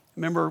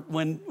 Remember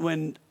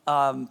when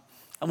I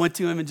went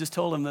to him and just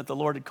told him that the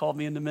Lord had called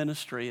me into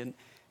ministry, and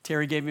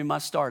Terry gave me my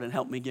start and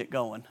helped me get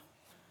going.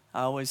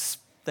 I always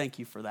thank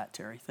you for that,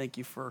 Terry. Thank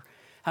you for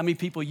how many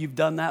people you've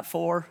done that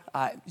for.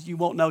 You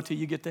won't know till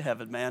you get to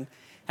heaven, man.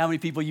 How many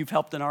people you've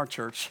helped in our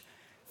church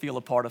feel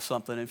a part of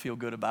something and feel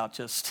good about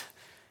just,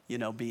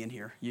 being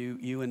here.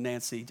 You and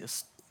Nancy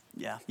just,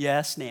 yeah.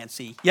 Yes,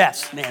 Nancy.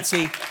 Yes,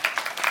 Nancy.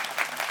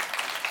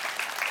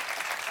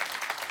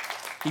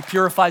 He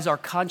purifies our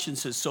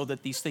consciences so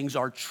that these things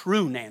are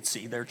true,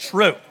 Nancy. They're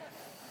true.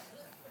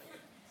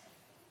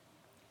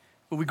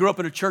 But we grew up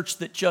in a church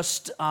that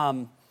just,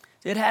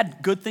 it had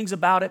good things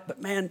about it,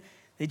 but man,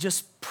 they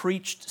just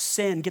preached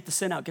sin. Get the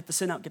sin out, get the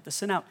sin out, get the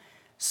sin out.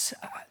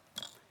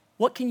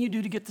 What can you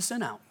do to get the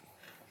sin out?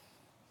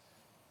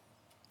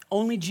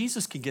 Only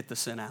Jesus can get the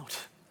sin out.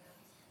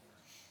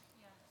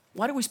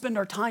 Why do we spend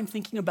our time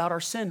thinking about our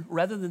sin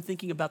rather than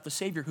thinking about the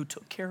Savior who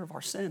took care of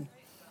our sin?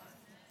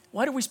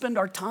 Why do we spend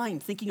our time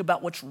thinking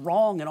about what's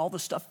wrong and all the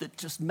stuff that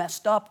just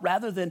messed up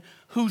rather than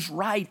who's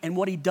right and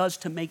what he does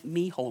to make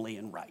me holy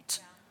and right?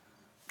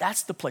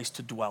 That's the place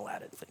to dwell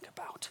at and think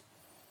about.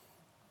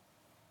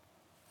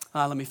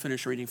 Let me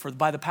finish reading. For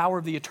by the power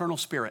of the eternal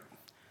Spirit,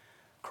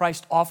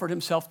 Christ offered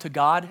himself to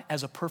God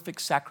as a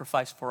perfect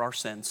sacrifice for our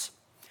sins.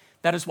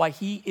 That is why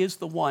he is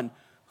the one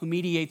who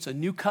mediates a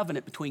new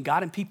covenant between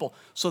God and people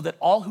so that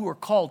all who are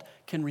called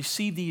can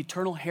receive the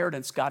eternal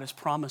inheritance God has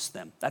promised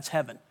them. That's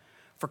heaven.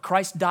 For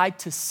Christ died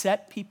to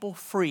set people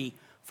free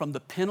from the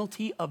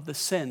penalty of the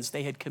sins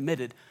they had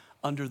committed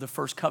under the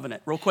first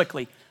covenant. Real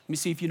quickly, let me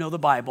see if you know the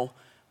Bible.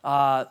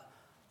 The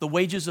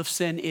wages of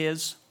sin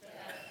is?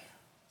 Death.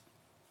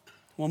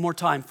 One more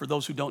time for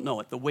those who don't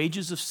know it. The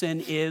wages of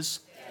sin is?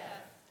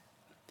 Death.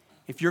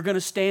 If you're going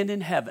to stand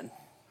in heaven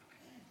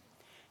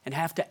and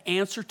have to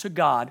answer to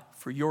God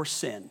for your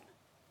sin,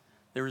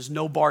 there is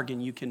no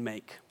bargain you can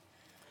make.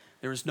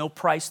 There is no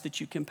price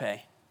that you can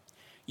pay.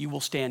 You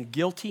will stand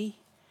guilty.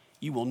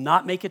 You will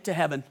not make it to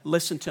heaven.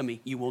 Listen to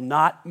me. You will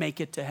not make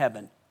it to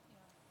heaven.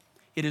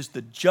 It is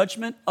the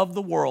judgment of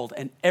the world,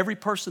 and every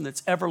person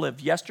that's ever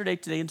lived, yesterday,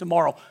 today, and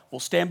tomorrow,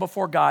 will stand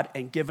before God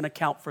and give an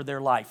account for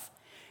their life.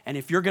 And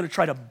if you're going to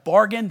try to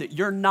bargain that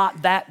you're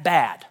not that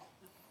bad,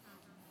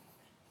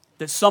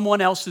 that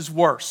someone else is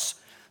worse,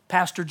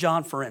 Pastor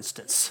John, for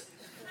instance.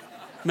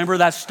 Remember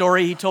that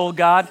story he told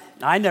God?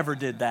 I never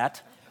did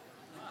that.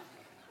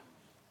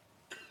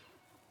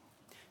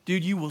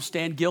 Dude, you will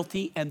stand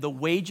guilty, and the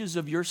wages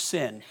of your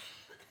sin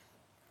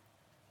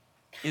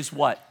is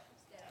what?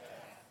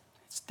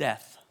 It's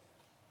death.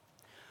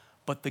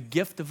 But the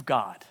gift of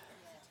God,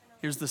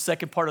 here's the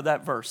second part of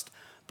that verse,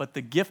 but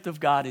the gift of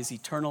God is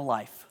eternal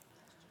life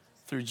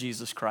through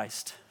Jesus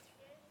Christ.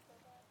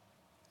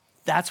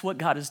 That's what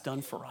God has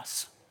done for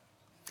us.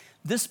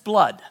 This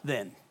blood,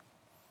 then,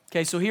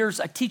 okay, so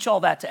I teach all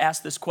that to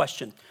ask this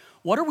question.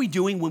 What are we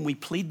doing when we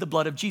plead the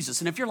blood of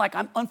Jesus? And if you're like,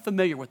 I'm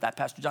unfamiliar with that,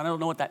 Pastor John, I don't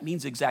know what that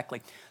means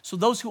exactly. So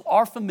those who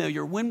are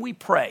familiar, when we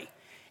pray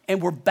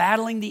and we're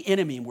battling the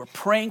enemy and we're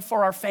praying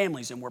for our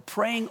families and we're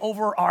praying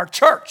over our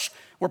church,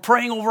 we're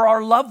praying over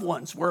our loved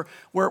ones,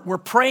 we're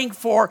praying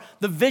for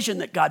the vision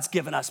that God's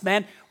given us,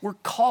 man, we're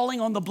calling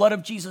on the blood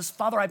of Jesus.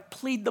 Father, I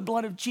plead the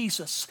blood of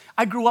Jesus.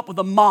 I grew up with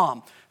a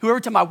mom who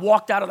every time I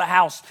walked out of the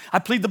house, I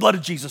plead the blood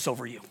of Jesus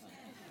over you.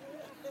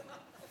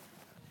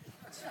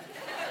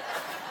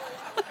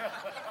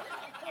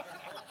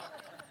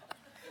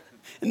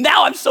 And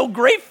now I'm so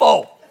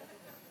grateful.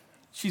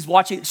 She's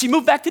watching. She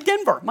moved back to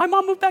Denver. My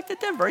mom moved back to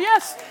Denver.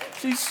 Yes,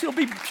 she'll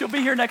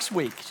be here next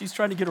week. She's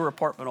trying to get her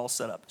apartment all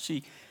set up.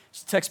 She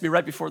texted me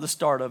right before the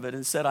start of it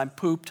and said, "I'm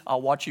pooped.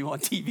 I'll watch you on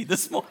TV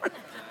this morning."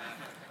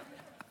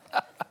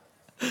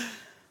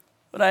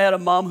 But I had a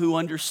mom who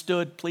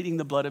understood pleading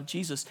the blood of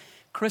Jesus.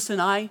 Chris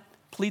and I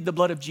plead the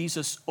blood of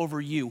Jesus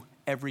over you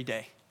every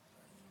day.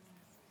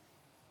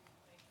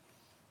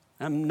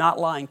 I'm not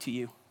lying to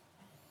you.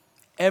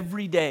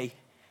 Every day,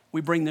 we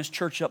bring this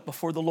church up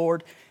before the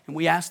Lord, and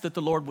we ask that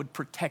the Lord would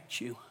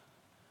protect you.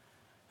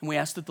 And we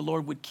ask that the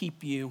Lord would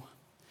keep you.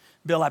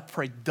 Bill, I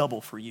pray double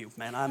for you,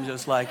 man. I'm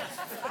just like,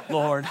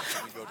 Lord.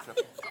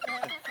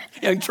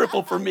 Yeah,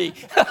 triple for me.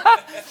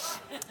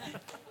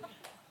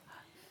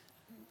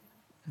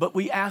 But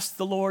we ask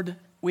the Lord,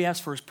 we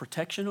ask for his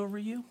protection over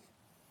you.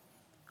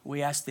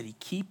 We ask that he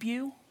keep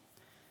you,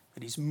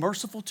 that he's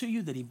merciful to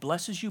you, that he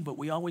blesses you. But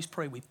we always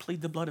pray, we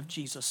plead the blood of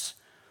Jesus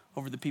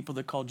over the people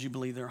that call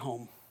Jubilee their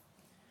home.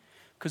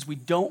 Because we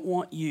don't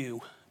want you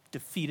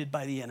defeated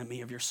by the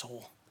enemy of your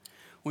soul.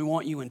 We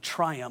want you in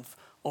triumph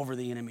over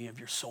the enemy of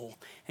your soul.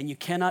 And you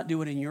cannot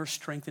do it in your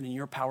strength and in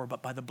your power,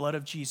 but by the blood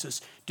of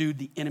Jesus, dude,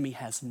 the enemy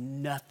has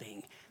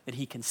nothing that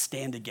he can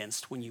stand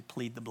against when you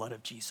plead the blood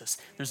of Jesus.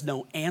 There's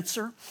no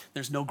answer.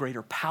 There's no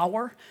greater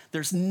power.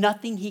 There's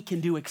nothing he can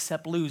do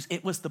except lose.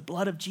 It was the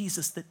blood of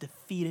Jesus that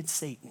defeated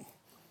Satan.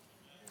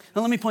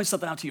 Now, let me point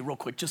something out to you real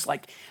quick. Just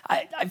like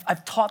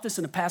I've taught this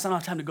in the past. I don't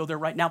have time to go there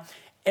right now.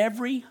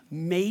 Every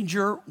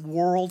major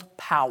world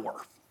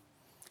power,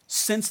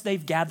 since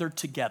they've gathered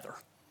together,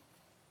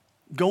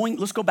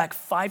 let's go back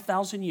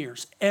 5,000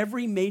 years,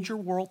 every major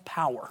world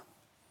power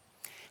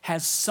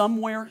has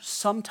somewhere,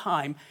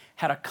 sometime,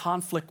 had a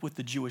conflict with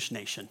the Jewish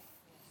nation.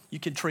 You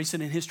can trace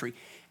it in history.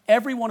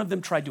 Every one of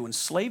them tried to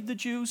enslave the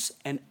Jews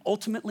and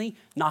ultimately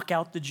knock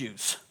out the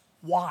Jews.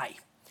 Why?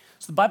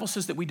 So the Bible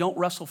says that we don't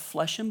wrestle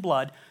flesh and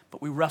blood,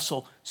 but we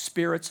wrestle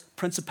spirits,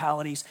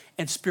 principalities,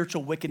 and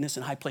spiritual wickedness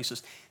in high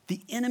places.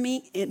 The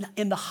enemy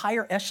in the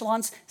higher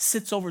echelons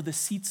sits over the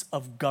seats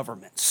of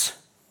governments,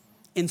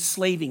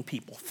 enslaving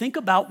people. Think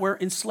about where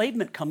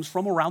enslavement comes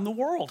from around the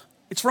world.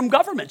 It's from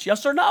governments,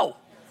 yes or no?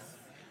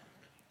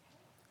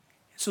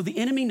 So the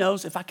enemy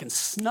knows if I can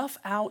snuff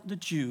out the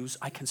Jews,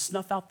 I can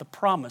snuff out the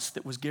promise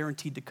that was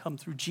guaranteed to come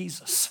through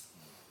Jesus.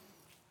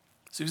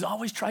 So he's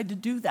always tried to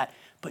do that.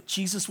 But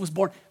Jesus was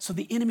born. So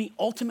the enemy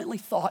ultimately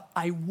thought,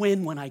 I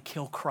win when I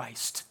kill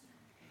Christ.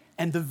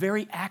 And the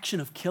very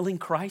action of killing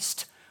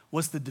Christ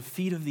was the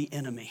defeat of the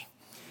enemy.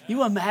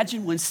 You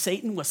imagine when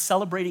Satan was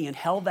celebrating in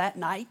hell that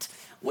night?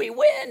 We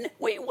win,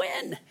 we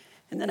win.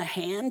 And then a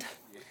hand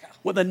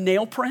with a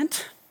nail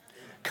print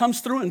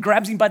comes through and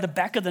grabs him by the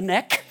back of the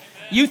neck.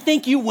 You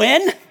think you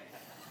win?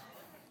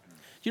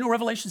 You know,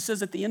 Revelation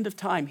says at the end of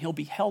time, he'll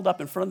be held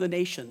up in front of the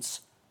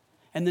nations.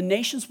 And the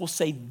nations will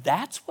say,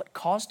 that's what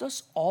caused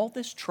us all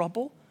this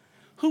trouble?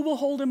 Who will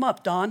hold him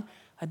up, Don?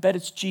 I bet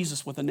it's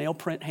Jesus with a nail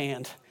print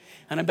hand.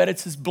 And I bet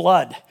it's his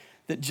blood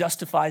that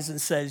justifies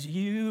and says,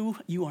 you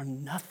are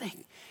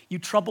nothing. You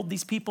troubled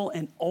these people,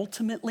 and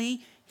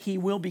ultimately, he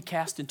will be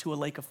cast into a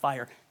lake of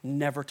fire,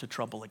 never to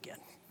trouble again.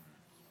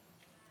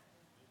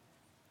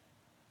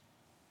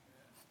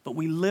 But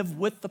we live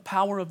with the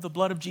power of the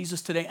blood of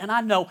Jesus today. And I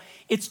know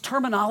it's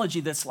terminology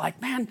that's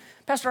like, man,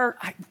 Pastor,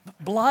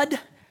 blood?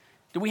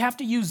 Do we have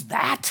to use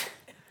that?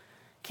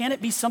 Can't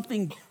it be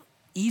something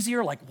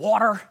easier like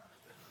water?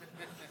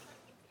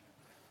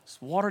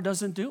 Water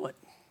doesn't do it.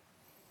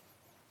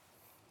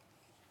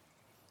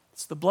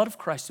 It's the blood of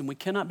Christ, and we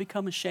cannot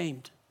become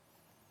ashamed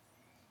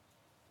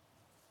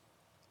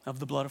of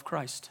the blood of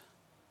Christ.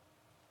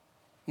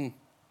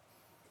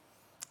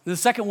 The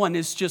second one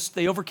is just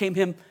they overcame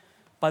him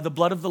by the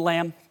blood of the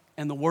Lamb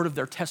and the word of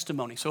their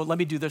testimony. So let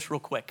me do this real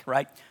quick,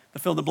 right? The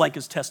fill in the blank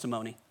is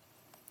testimony.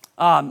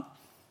 How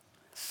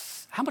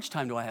much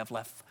time do I have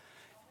left?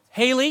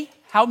 Haley,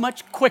 how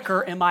much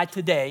quicker am I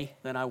today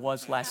than I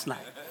was last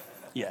night?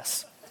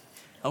 Yes.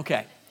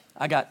 Okay.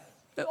 I got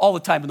all the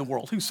time in the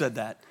world. Who said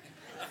that?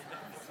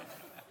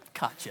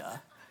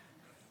 Katja.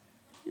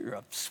 You're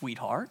a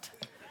sweetheart.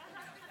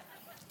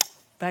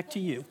 Back to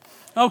you.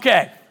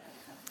 Okay.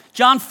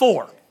 John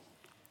 4.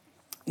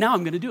 Now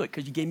I'm going to do it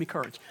because you gave me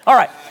courage. All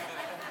right.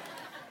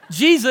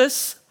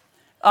 Jesus,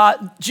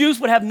 Jews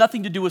would have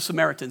nothing to do with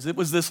Samaritans. It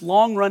was this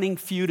long-running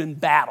feud and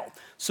battle.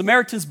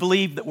 Samaritans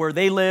believed that where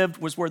they lived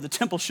was where the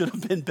temple should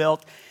have been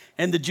built,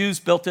 and the Jews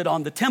built it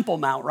on the Temple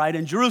Mount, right,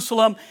 in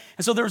Jerusalem.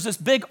 And so there was this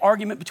big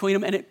argument between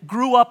them, and it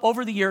grew up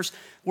over the years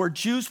where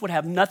Jews would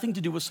have nothing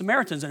to do with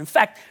Samaritans. And in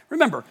fact,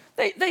 remember,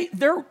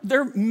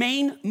 their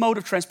main mode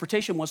of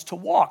transportation was to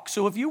walk.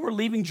 So if you were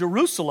leaving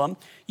Jerusalem,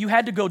 you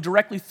had to go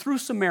directly through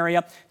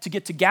Samaria to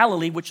get to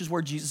Galilee, which is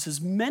where Jesus'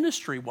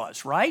 ministry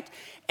was, right?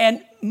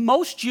 And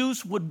most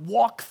Jews would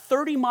walk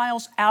 30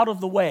 miles out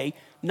of the way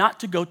not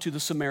to go to the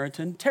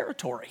Samaritan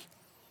territory.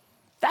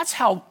 That's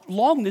how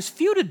long this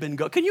feud had been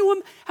going.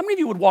 How many of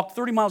you would walk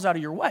 30 miles out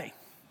of your way?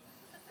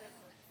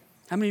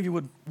 How many of you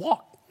would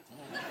walk?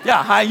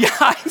 Yeah,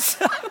 hi.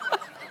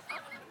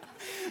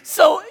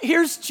 So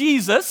here's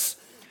Jesus,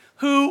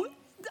 who,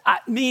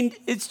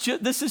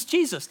 this is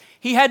Jesus.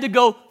 He had to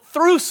go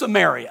through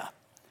Samaria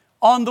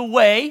on the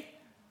way.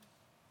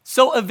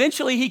 So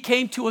eventually he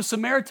came to a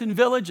Samaritan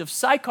village of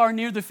Sychar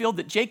near the field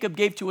that Jacob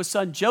gave to his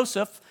son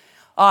Joseph.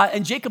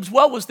 And Jacob's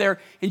well was there,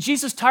 and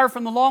Jesus, tired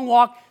from the long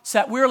walk,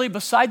 sat wearily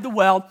beside the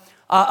well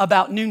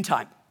about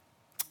noontime.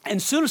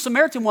 And soon a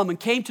Samaritan woman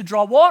came to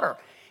draw water,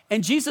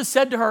 and Jesus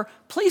said to her,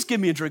 please give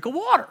me a drink of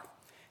water.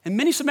 And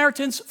many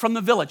Samaritans from the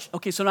village.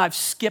 Okay, so now I've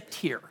skipped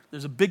here.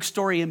 There's a big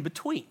story in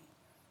between.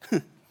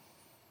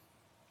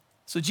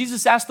 So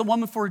Jesus asked the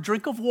woman for a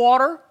drink of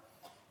water,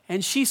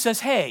 and she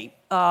says, hey,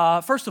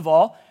 first of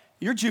all,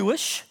 you're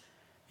Jewish,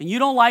 and you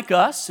don't like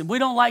us, and we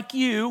don't like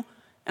you,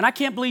 and I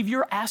can't believe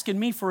you're asking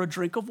me for a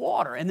drink of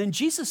water. And then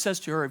Jesus says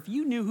to her, if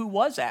you knew who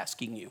was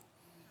asking you,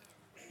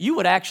 you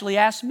would actually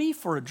ask me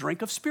for a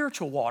drink of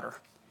spiritual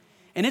water.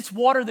 And it's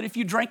water that if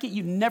you drank it,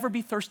 you'd never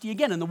be thirsty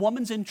again. And the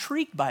woman's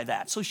intrigued by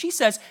that. So she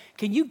says,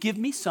 can you give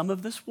me some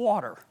of this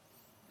water?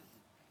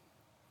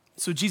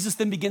 So Jesus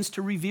then begins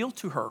to reveal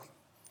to her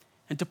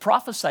and to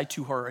prophesy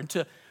to her and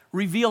to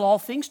reveal all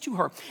things to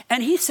her.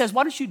 And he says,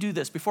 why don't you do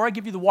this? Before I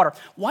give you the water,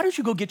 why don't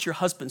you go get your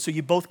husband so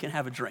you both can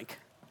have a drink?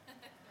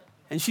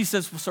 And she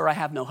says, well, sir, I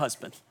have no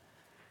husband.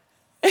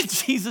 And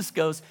Jesus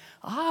goes,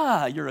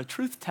 you're a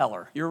truth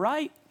teller. You're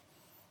right.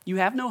 You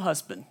have no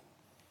husband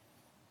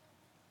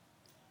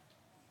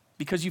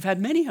because you've had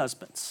many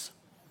husbands.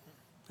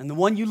 And the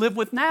one you live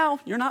with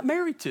now, you're not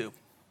married to.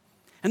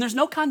 And there's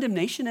no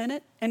condemnation in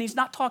it. And he's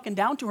not talking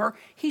down to her.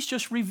 He's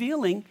just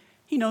revealing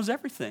he knows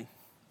everything.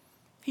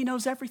 He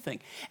knows everything.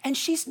 And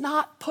she's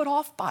not put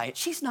off by it.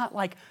 She's not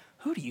like,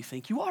 who do you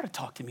think you are to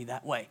talk to me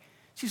that way?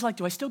 She's like,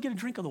 do I still get a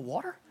drink of the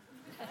water?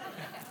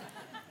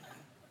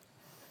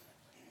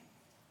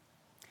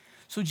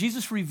 So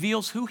Jesus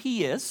reveals who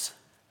he is.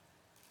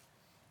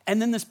 And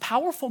then this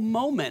powerful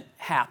moment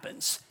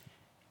happens.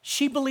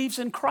 She believes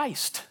in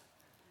Christ.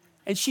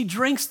 And she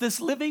drinks this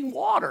living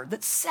water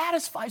that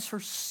satisfies her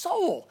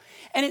soul.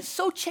 And it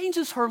so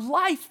changes her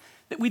life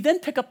that we then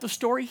pick up the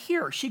story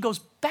here. She goes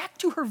back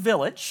to her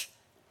village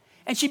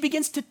and she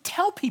begins to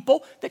tell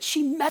people that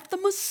she met the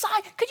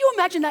Messiah. Could you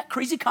imagine that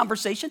crazy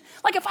conversation?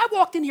 Like if I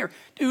walked in here,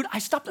 dude, I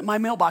stopped at my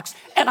mailbox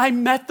and I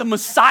met the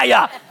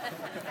Messiah.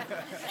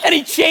 And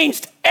he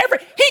changed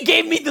he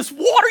gave me this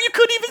water, you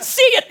couldn't even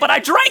see it, but I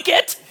drank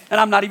it. And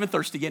I'm not even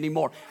thirsty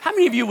anymore. How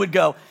many of you would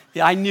go,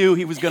 yeah, I knew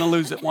he was going to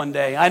lose it one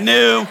day. I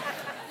knew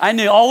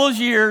all those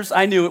years,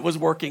 I knew it was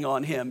working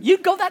on him.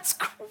 You'd go, that's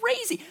crazy.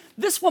 crazy.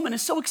 This woman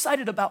is so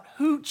excited about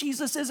who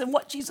Jesus is and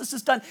what Jesus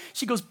has done.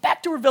 She goes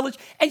back to her village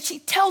and she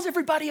tells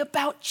everybody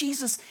about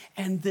Jesus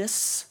and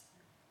this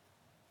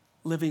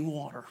living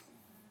water.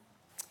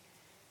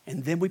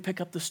 And then we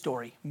pick up the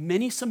story.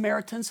 Many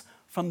Samaritans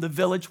from the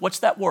village, what's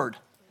that word?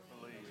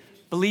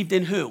 Believed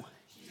in who?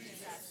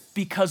 Jesus.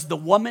 Because the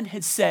woman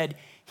had said,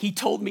 he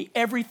told me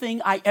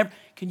everything I ever.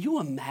 Can you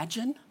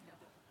imagine?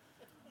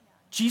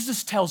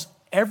 Jesus tells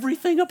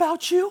everything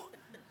about you?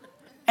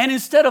 And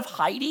instead of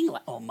hiding,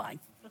 like, oh my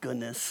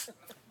goodness.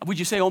 Would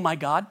you say, oh my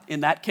God,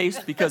 in that case?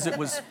 Because it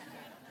was,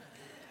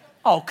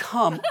 oh,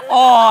 come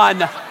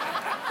on.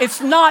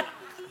 It's not,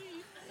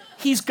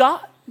 he's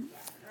God.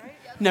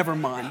 Never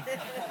mind.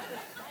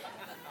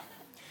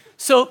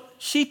 So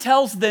she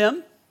tells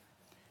them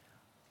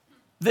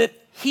that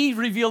he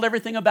revealed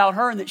everything about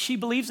her and that she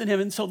believes in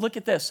him. And so look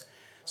at this.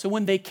 So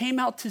when they came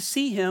out to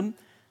see him,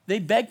 they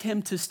begged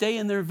him to stay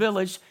in their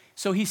village.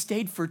 So he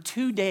stayed for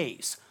 2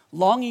 days,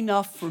 long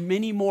enough for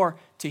many more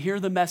to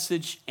hear the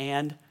message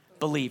and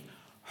believe.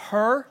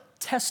 Her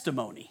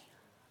testimony.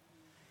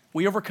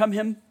 We overcome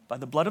him by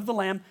the blood of the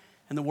Lamb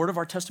and the word of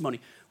our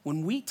testimony.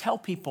 When we tell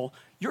people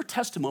your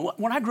testimony,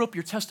 when I grew up,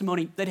 your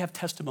testimony, they'd have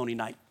testimony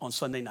night on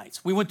Sunday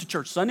nights. We went to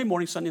church Sunday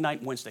morning, Sunday night,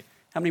 and Wednesday.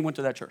 How many went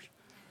to that church?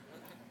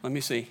 Let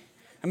me see.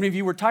 How many of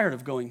you were tired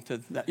of going to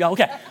that? Yeah,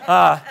 okay.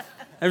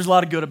 There's a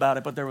lot of good about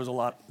it, but there was a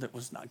lot that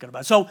was not good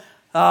about it. So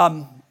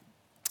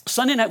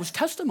Sunday night was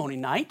testimony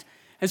night.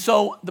 And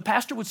so the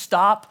pastor would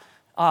stop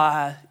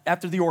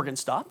after the organ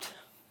stopped.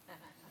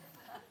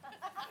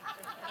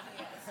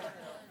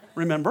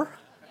 Remember?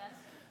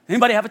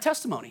 Anybody have a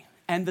testimony?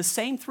 And the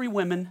same 3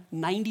 women,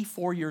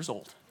 94 years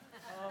old,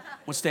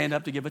 would stand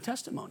up to give a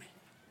testimony.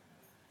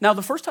 Now,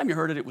 the first time you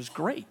heard it, it was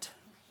great.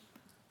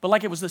 But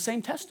like it was the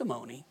same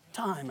testimony,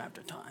 time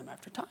after time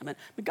after time. And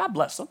God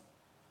bless them.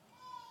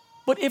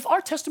 But if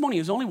our testimony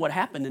is only what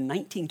happened in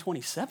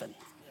 1927,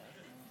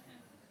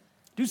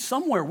 dude,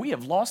 somewhere we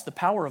have lost the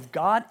power of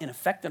God in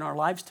effect in our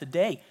lives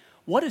today.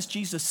 What has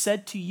Jesus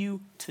said to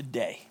you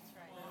today?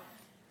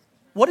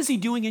 What is he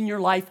doing in your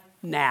life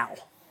now?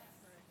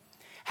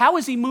 How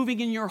is he moving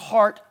in your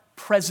heart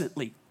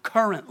presently,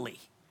 currently?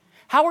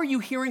 How are you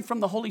hearing from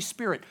the Holy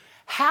Spirit?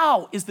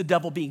 How is the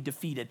devil being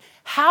defeated?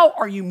 How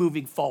are you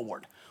moving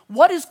forward?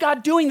 What is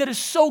God doing that is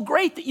so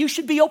great that you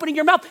should be opening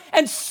your mouth?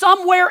 And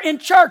somewhere in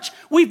church,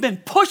 we've been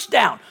pushed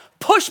down,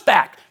 pushed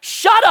back,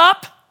 shut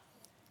up,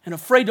 and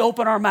afraid to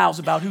open our mouths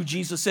about who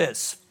Jesus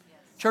is.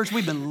 Church,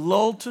 we've been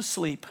lulled to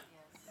sleep.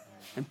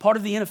 And part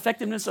of the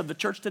ineffectiveness of the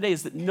church today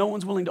is that no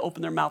one's willing to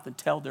open their mouth and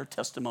tell their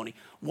testimony.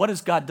 What has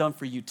God done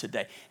for you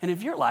today? And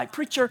if you're like,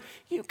 preacher,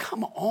 you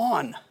come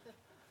on.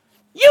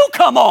 You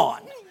come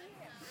on.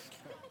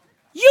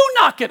 You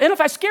knock it. And if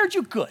I scared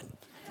you, good.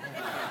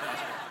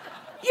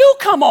 You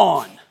come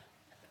on.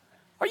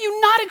 Are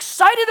you not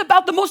excited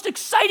about the most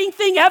exciting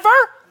thing ever?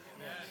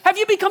 Have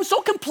you become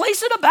so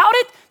complacent about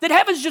it that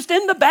heaven's just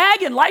in the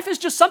bag and life is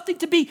just something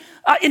to be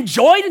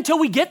enjoyed until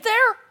we get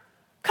there?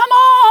 Come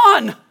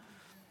on.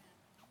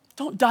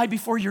 Don't die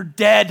before you're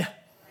dead.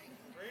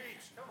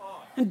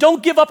 And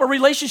don't give up a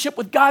relationship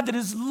with God that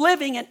is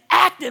living and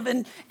active,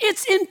 and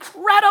it's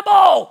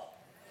incredible.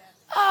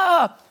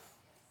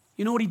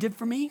 You know what he did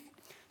for me?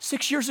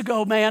 6 years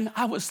ago, man,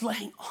 I was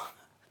laying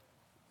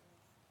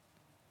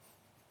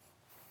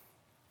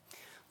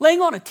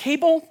on a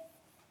table.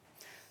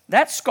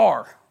 That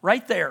scar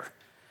right there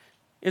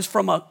is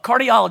from a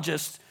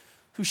cardiologist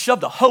who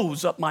shoved a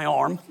hose up my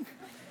arm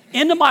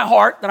into my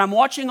heart that I'm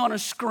watching on a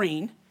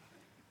screen.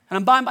 And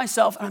I'm by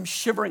myself, and I'm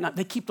shivering.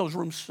 They keep those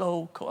rooms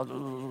so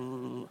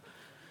cold.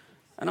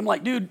 And I'm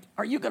like, dude,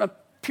 are you going to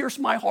pierce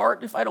my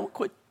heart if I don't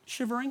quit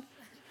shivering?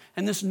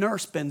 And this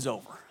nurse bends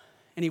over,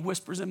 and he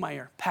whispers in my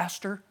ear,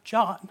 Pastor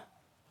John,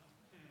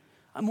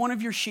 I'm one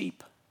of your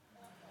sheep,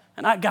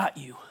 and I got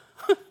you.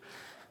 I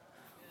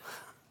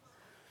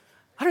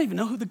don't even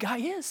know who the guy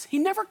is. He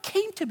never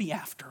came to me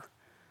after.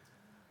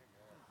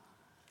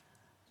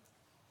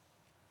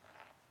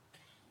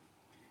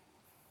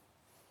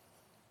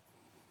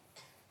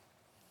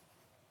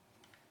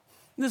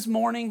 This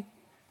morning,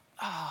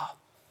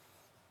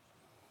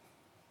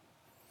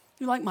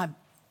 you like I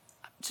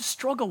just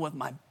struggle with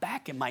my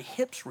back and my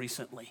hips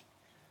recently.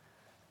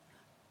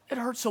 It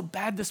hurt so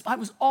bad. I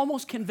was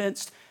almost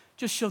convinced,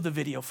 just show the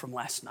video from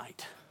last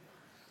night.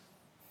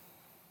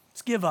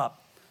 Let's give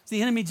up.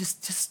 The enemy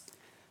just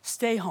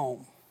stay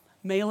home.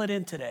 Mail it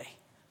in today.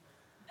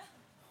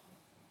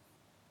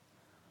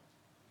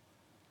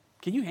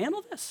 Can you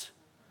handle this?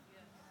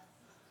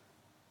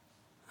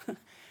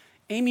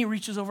 Amy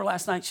reaches over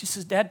last night. She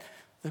says, Dad,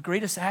 the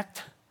greatest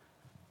act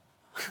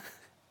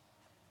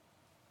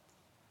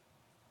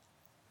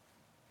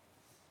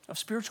of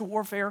spiritual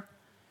warfare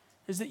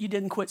is that you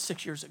didn't quit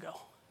 6 years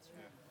ago.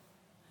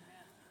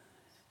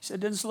 He said,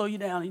 it didn't slow you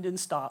down. He didn't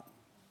stop.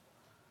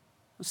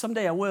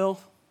 Someday I will,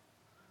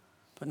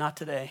 but not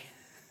today.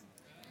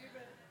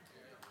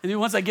 And then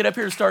once I get up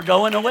here and start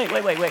going, wait.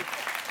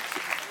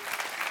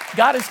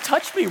 God has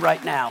touched me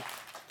right now.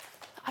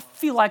 I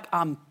feel like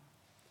I'm,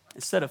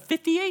 instead of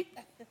 58,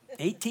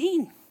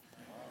 18.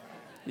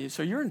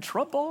 So you're in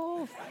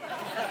trouble.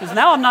 Because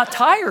now I'm not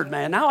tired,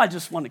 man. Now I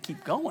just want to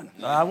keep going.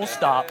 I will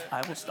stop.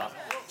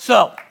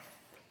 So,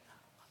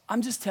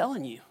 I'm just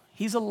telling you,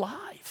 he's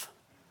alive.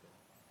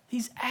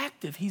 He's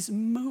active. He's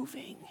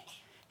moving.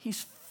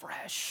 He's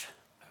fresh.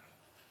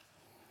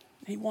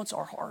 He wants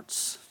our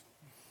hearts.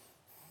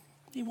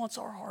 He wants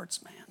our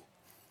hearts, man.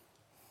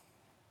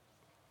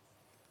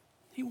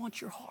 He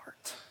wants your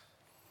heart.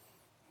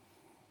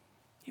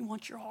 He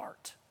wants your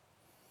heart.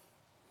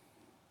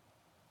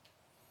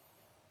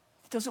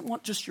 He doesn't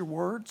want just your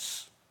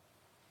words.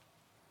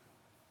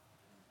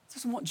 He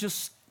doesn't want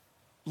just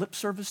lip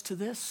service to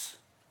this.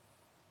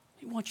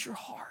 He wants your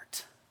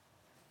heart.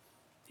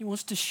 He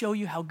wants to show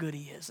you how good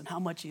he is and how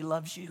much he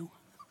loves you.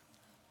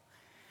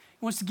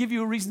 He wants to give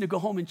you a reason to go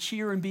home and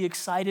cheer and be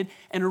excited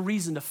and a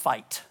reason to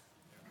fight.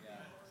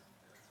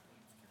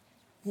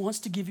 He wants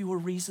to give you a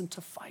reason to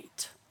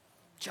fight.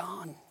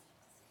 John,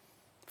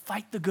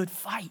 fight the good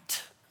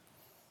fight.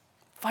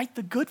 Fight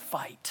the good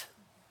fight.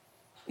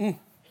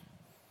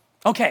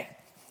 Okay.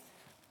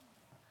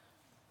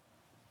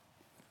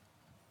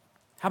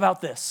 How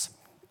about this?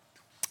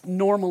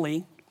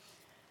 Normally,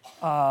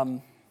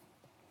 can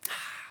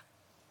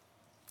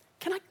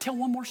I tell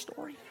one more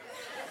story?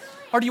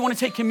 Or do you want to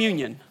take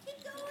communion?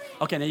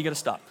 Okay, now you got to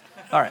stop.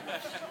 All right.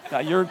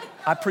 Now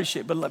I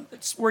appreciate it,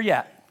 but where you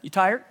at? You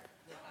tired?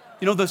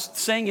 You know, the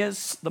saying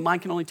is, the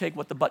mind can only take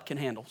what the butt can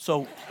handle.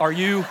 So are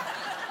you?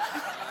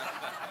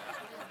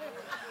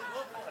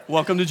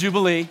 Welcome to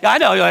Jubilee. I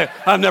know,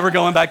 I'm never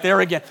going back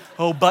there again.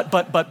 Oh, but.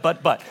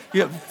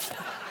 Yeah.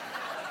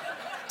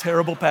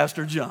 Terrible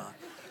Pastor John.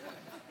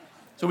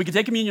 So we can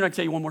take communion, I can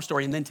tell you one more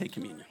story and then take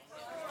communion.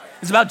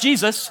 It's about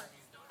Jesus.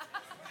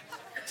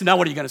 So now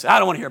what are you going to say? I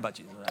don't want to hear about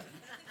Jesus.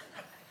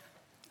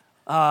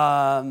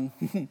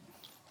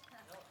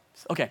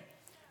 Okay,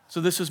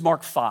 so this is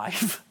Mark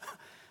 5.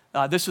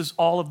 This is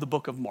all of the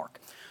book of Mark.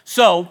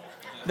 So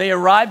they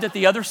arrived at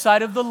the other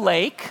side of the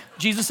lake,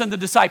 Jesus and the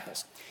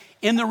disciples,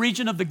 in the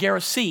region of the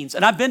Gerasenes.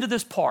 And I've been to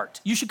this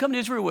part. You should come to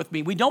Israel with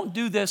me. We don't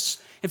do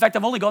this. In fact,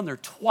 I've only gone there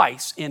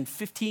twice in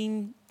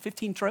 15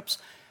 trips.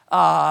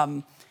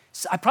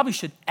 So I probably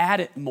should add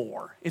it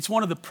more. It's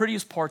one of the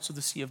prettiest parts of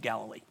the Sea of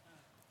Galilee.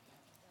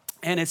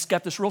 And it's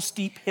got this real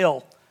steep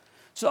hill.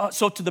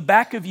 So to the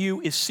back of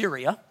you is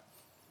Syria.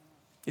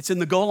 It's in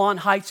the Golan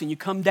Heights, and you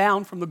come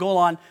down from the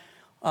Golan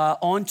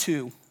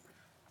onto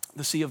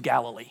the Sea of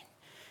Galilee.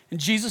 And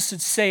Jesus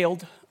had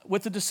sailed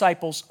with the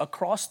disciples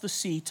across the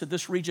sea to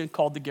this region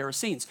called the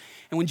Gerasenes.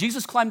 And when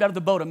Jesus climbed out of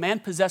the boat, a man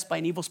possessed by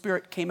an evil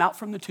spirit came out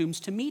from the tombs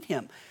to meet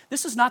him.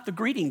 This is not the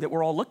greeting that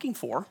we're all looking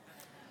for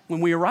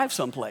when we arrive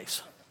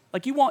someplace.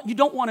 Like you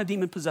don't want a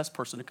demon-possessed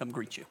person to come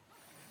greet you.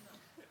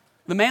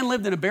 The man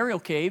lived in a burial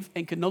cave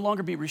and could no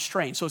longer be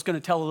restrained. So it's going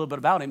to tell a little bit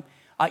about him,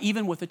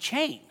 even with a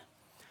chain.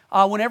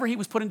 Whenever he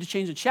was put into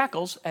chains and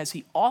shackles, as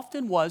he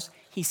often was,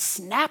 he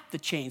snapped the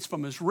chains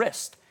from his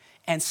wrist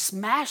and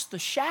smashed the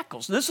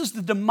shackles. This is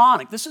the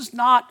demonic. This is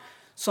not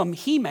some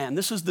He-Man.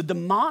 This is the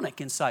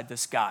demonic inside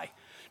this guy.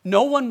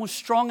 No one was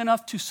strong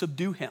enough to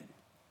subdue him.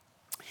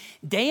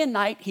 Day and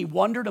night, he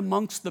wandered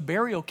amongst the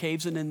burial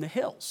caves and in the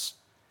hills,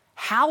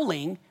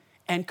 howling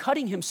and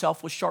cutting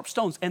himself with sharp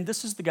stones. And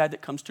this is the guy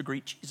that comes to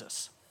greet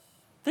Jesus.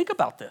 Think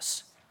about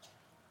this.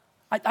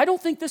 I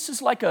don't think this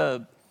is like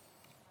a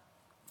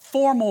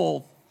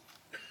formal,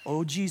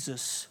 oh,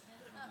 Jesus.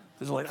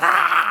 It's like,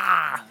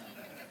 ah!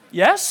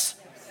 Yes?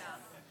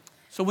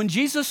 So when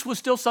Jesus was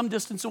still some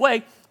distance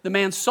away, the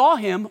man saw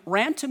him,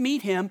 ran to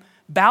meet him,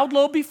 bowed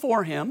low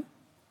before him,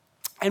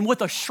 and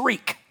with a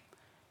shriek,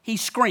 he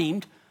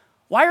screamed,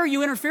 "Why are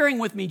you interfering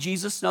with me,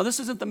 Jesus?" Now, this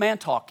isn't the man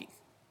talking.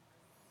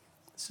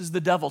 This is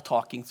the devil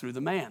talking through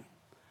the man.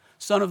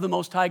 "Son of the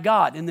Most High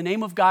God, in the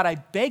name of God, I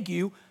beg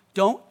you,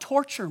 don't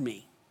torture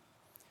me."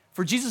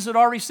 For Jesus had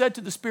already said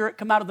to the spirit,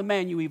 "Come out of the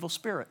man, you evil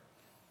spirit."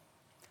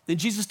 Then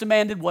Jesus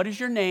demanded, "What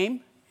is your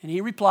name?" And he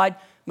replied,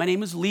 "My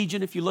name is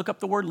Legion." If you look up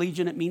the word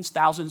Legion, it means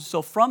thousands.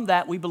 So from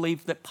that, we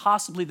believe that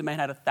possibly the man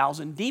had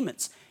 1,000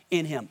 demons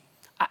in him.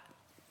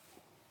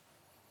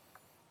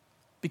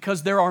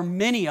 Because there are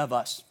many of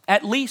us,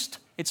 at least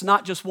it's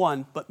not just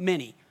one, but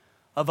many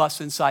of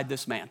us inside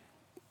this man.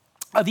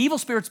 The evil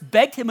spirits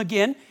begged him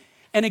again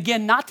and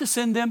again not to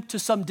send them to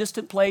some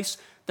distant place.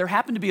 There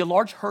happened to be a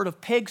large herd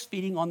of pigs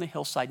feeding on the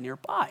hillside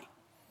nearby.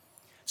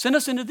 "Send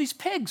us into these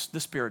pigs,"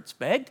 the spirits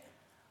begged.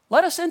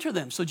 "Let us enter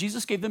them." So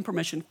Jesus gave them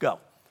permission.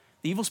 Go.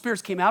 The evil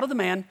spirits came out of the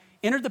man,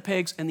 entered the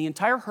pigs, and the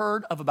entire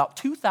herd of about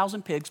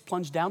 2,000 pigs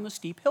plunged down the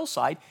steep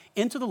hillside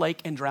into the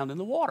lake and drowned in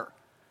the water.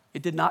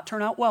 It did not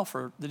turn out well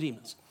for the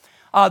demons.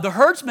 The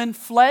herdsmen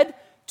fled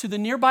to the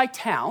nearby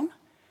town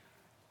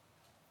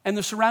and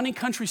the surrounding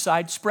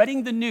countryside,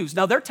 spreading the news.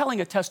 Now, they're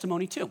telling a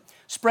testimony too,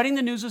 spreading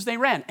the news as they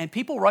ran, and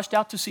people rushed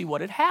out to see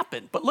what had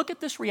happened. But look at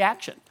this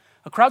reaction.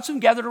 A crowd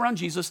soon gathered around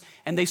Jesus,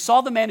 and they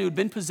saw the man who had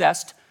been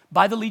possessed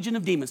by the legion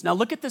of demons. Now,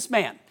 look at this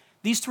man.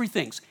 These three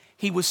things.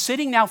 He was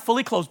sitting now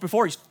fully clothed.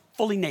 Before, he's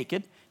fully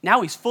naked. Now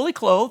he's fully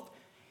clothed.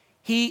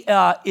 He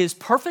is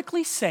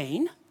perfectly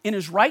sane in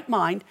his right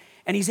mind,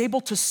 and he's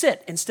able to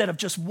sit instead of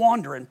just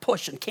wander and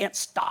push and can't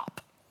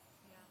stop.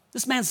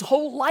 This man's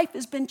whole life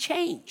has been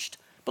changed.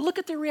 But look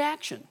at their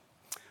reaction.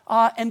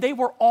 And they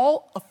were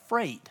all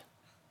afraid.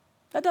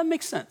 That doesn't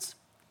make sense.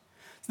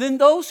 Then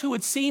those who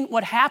had seen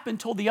what happened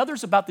told the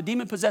others about the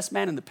demon-possessed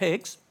man and the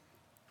pigs.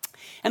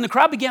 And the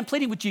crowd began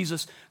pleading with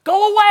Jesus,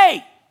 "Go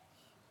away!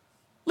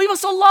 Leave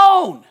us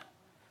alone!"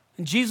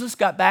 And Jesus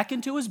got back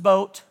into his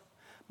boat,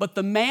 but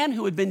the man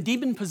who had been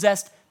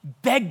demon-possessed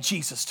begged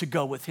Jesus to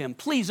go with him.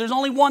 "Please, there's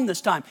only one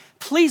this time.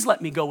 Please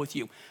let me go with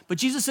you." But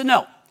Jesus said,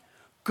 "No.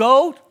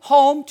 Go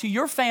home to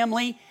your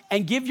family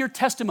and give your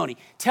testimony.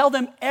 Tell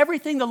them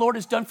everything the Lord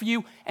has done for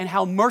you and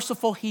how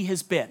merciful he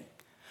has been."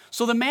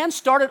 So the man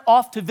started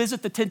off to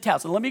visit the 10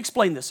 towns. And let me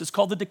explain this. It's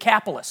called the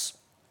Decapolis.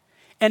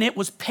 And it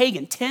was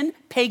pagan, 10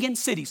 pagan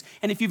cities.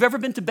 And if you've ever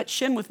been to Bet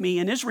Shin with me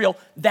in Israel,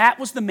 that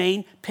was the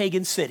main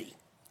pagan city.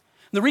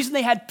 And the reason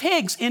they had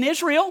pigs in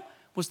Israel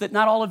was that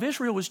not all of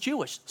Israel was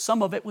Jewish.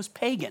 Some of it was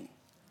pagan.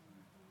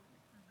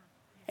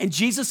 And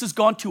Jesus has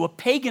gone to a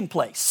pagan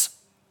place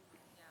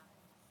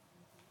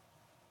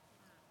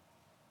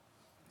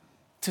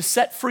to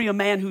set free a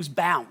man who's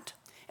bound.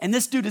 And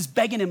this dude is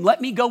begging him, "Let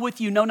me go with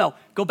you." No,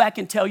 go back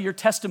and tell your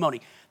testimony.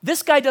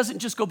 This guy doesn't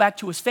just go back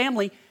to his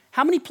family.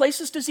 How many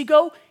places does he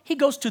go? He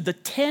goes to the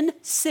 10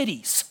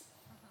 cities,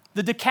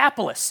 the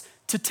Decapolis,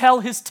 to tell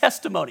his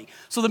testimony.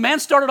 So the man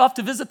started off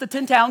to visit the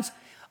 10 towns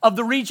of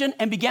the region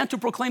and began to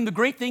proclaim the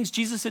great things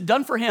Jesus had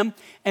done for him.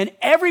 And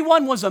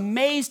everyone was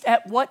amazed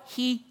at what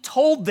he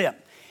told them.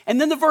 And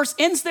then the verse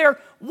ends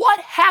there. What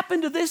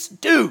happened to this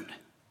dude?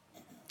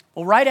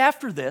 Well, right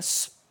after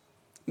this,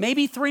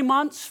 maybe 3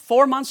 months,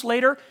 4 months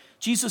later,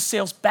 Jesus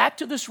sails back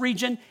to this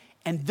region,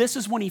 and this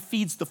is when he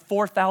feeds the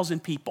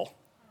 4,000 people.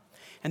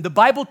 And the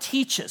Bible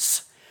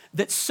teaches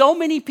that so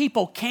many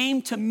people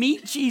came to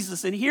meet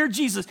Jesus and hear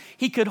Jesus,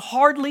 he could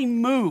hardly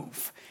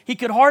move. He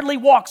could hardly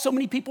walk. So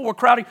many people were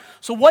crowding.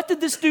 So what did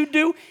this dude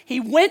do? He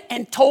went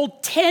and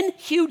told 10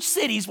 huge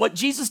cities what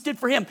Jesus did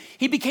for him.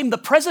 He became the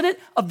president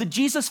of the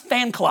Jesus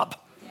fan club.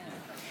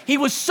 He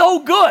was so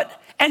good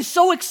and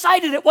so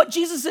excited at what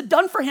Jesus had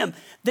done for him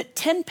that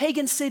 10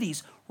 pagan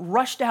cities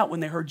rushed out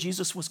when they heard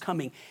Jesus was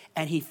coming,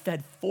 and he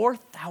fed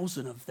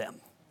 4,000 of them.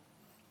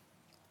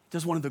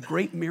 Does one of the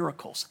great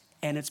miracles,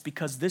 and it's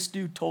because this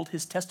dude told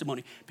his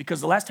testimony. Because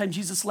the last time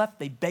Jesus left,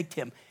 they begged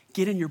him,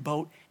 "Get in your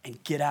boat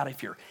and get out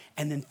of here."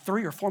 And then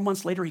 3 or 4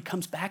 months later, he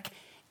comes back,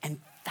 and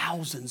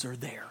thousands are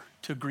there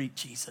to greet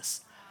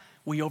Jesus.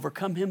 We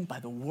overcome him by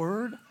the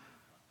word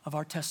of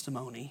our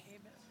testimony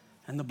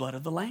and the blood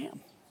of the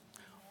Lamb.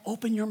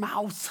 Open your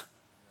mouth.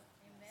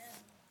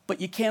 But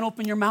you can't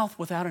open your mouth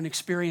without an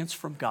experience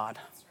from God.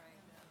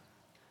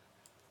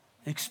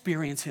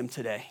 Experience him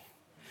today.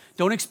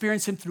 Don't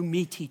experience him through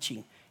me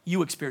teaching.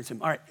 You experience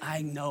him. All right,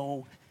 I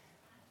know.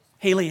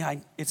 Haley,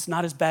 it's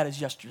not as bad as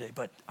yesterday,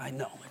 but I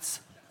know it's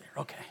there.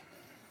 Okay.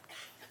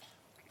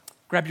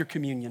 Grab your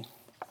communion.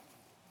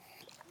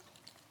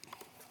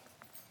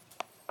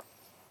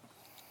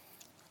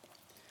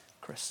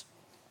 Chris,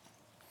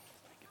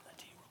 let me give that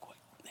to you real quick.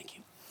 Thank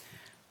you.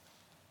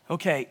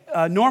 Okay,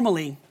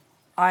 normally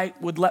I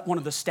would let one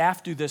of the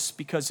staff do this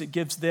because it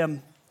gives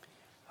them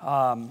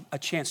a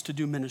chance to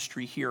do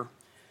ministry here.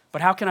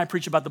 But how can I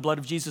preach about the blood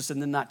of Jesus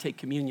and then not take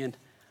communion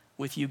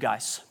with you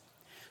guys?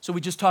 So we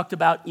just talked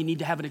about you need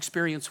to have an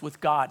experience with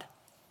God.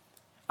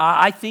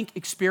 I think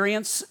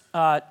experience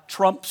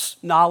trumps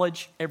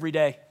knowledge every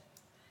day.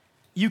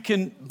 You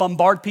can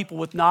bombard people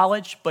with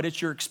knowledge, but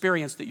it's your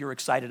experience that you're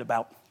excited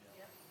about.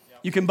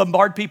 You can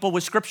bombard people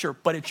with scripture,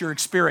 but it's your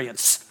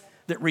experience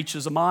that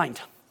reaches a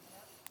mind.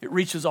 It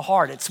reaches a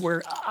heart. It's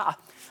where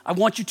I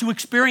want you to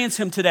experience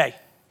him today.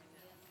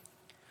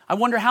 I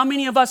wonder how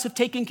many of us have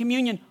taken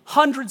communion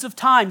hundreds of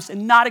times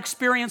and not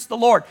experienced the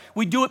Lord.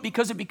 We do it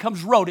because it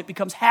becomes rote, it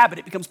becomes habit,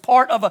 it becomes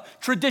part of a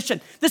tradition.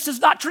 This is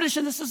not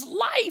tradition, this is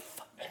life.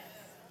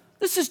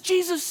 This is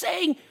Jesus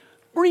saying,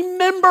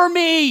 remember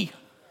me.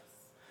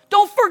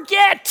 Don't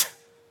forget.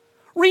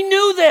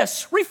 Renew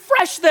this,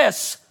 refresh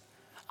this.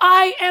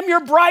 I am your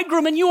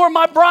bridegroom and you are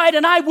my bride,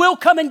 and I will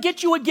come and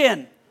get you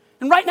again.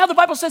 And right now the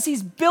Bible says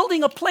he's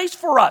building a place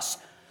for us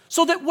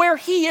so that where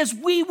he is,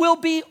 we will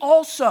be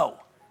also.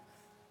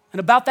 And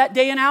about that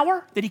day and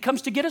hour that he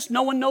comes to get us,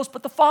 no one knows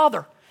but the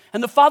Father.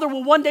 And the Father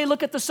will one day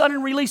look at the Son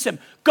and release him.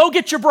 Go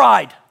get your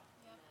bride.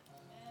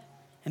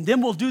 And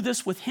then we'll do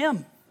this with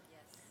him.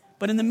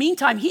 But in the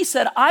meantime, he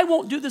said, I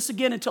won't do this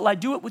again until I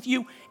do it with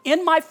you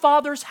in my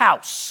Father's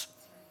house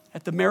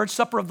at the marriage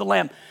supper of the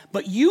Lamb.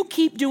 But you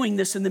keep doing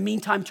this in the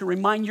meantime to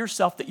remind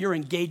yourself that you're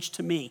engaged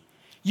to me.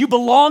 You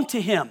belong to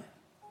him.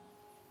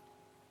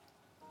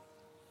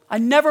 I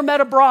never met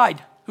a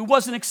bride who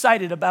wasn't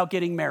excited about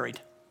getting married.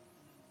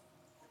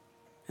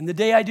 And the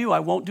day I do,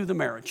 I won't do the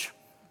marriage.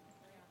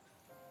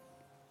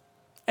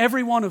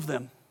 Every one of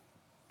them.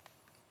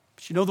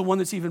 But you know the one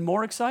that's even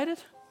more excited?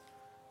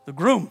 The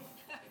groom.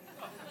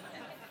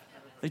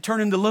 They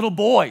turn into little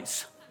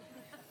boys.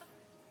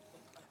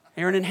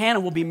 Aaron and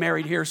Hannah will be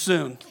married here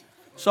soon.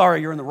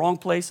 Sorry, you're in the wrong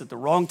place at the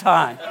wrong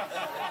time.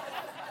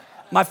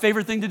 My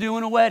favorite thing to do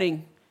in a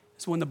wedding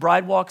is when the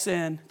bride walks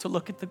in to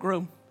look at the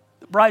groom.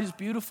 The bride is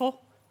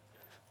beautiful.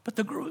 But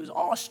the guru is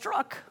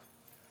awestruck.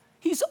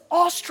 He's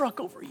awestruck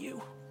over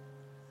you.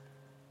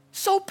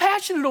 So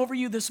passionate over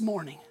you this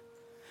morning.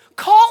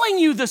 Calling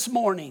you this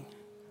morning.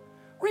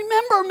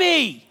 Remember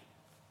me.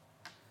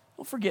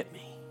 Don't forget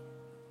me.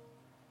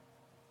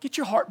 Get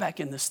your heart back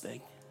in this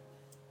thing.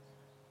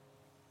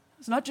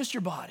 It's not just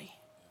your body.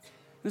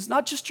 It's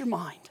not just your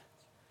mind.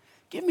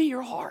 Give me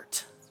your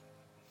heart.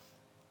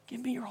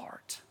 Give me your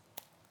heart.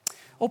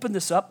 Open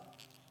this up.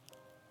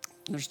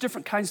 There's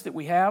different kinds that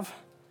we have.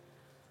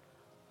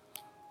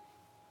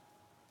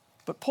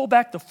 But pull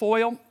back the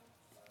foil.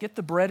 Get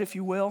the bread, if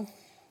you will,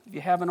 if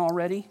you haven't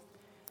already.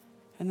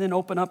 And then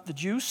open up the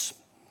juice.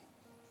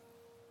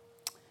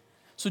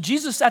 So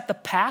Jesus at the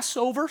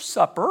Passover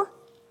supper,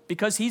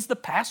 because he's the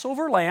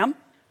Passover lamb,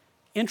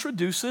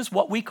 introduces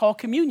what we call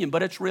communion,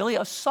 but it's really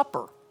a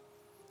supper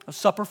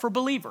for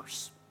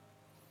believers.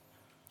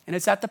 And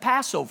it's at the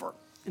Passover.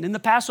 And in the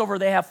Passover,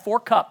 they have 4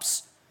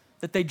 cups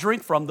that they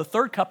drink from. The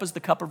third cup is the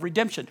cup of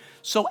redemption.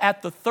 So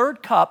at the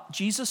third cup,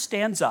 Jesus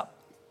stands up,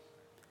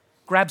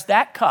 grabs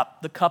that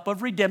cup, the cup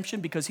of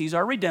redemption, because he's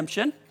our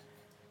redemption,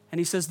 and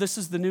he says, this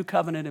is the new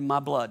covenant in my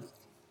blood.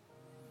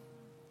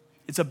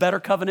 It's a better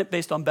covenant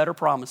based on better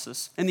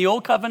promises. In the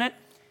old covenant,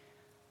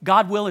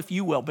 God will if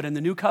you will, but in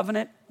the new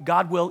covenant,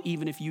 God will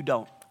even if you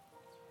don't.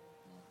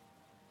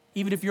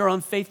 Even if you're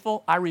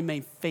unfaithful, I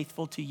remain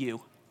faithful to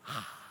you.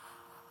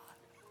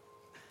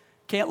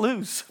 Can't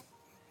lose.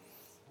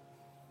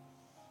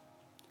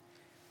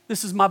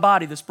 This is my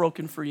body that's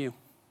broken for you.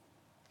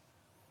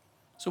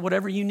 So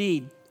whatever you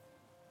need,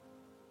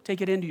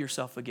 take it into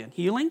yourself again.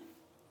 Healing?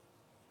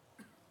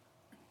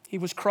 He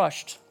was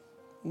crushed,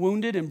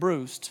 wounded, and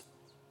bruised.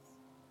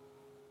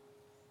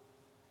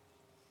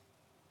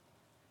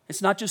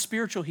 It's not just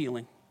spiritual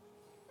healing,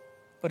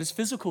 but it's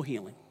physical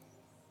healing.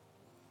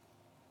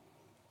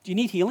 Do you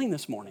need healing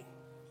this morning?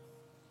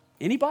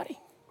 Anybody?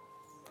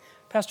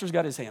 Pastor's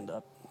got his hand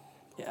up.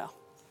 Yeah.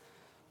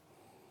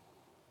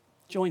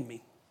 Join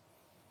me.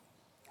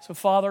 So,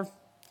 Father,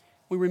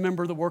 we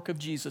remember the work of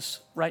Jesus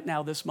right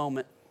now, this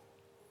moment.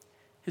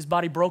 His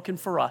body broken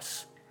for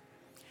us.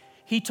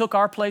 He took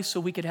our place so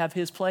we could have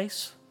his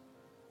place.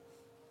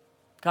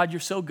 God, you're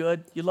so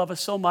good. You love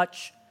us so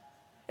much.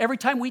 Every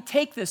time we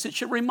take this, it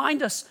should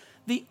remind us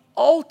the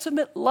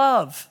ultimate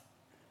love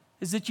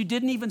is that you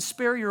didn't even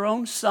spare your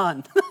own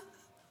son.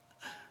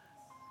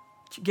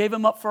 You gave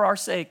him up for our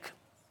sake.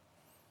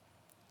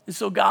 And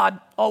so, God,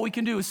 all we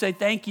can do is say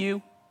thank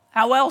you.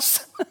 How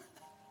else?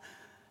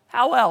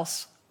 How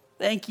else?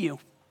 Thank you.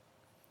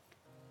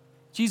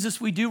 Jesus,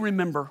 we do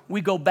remember.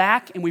 We go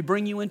back and we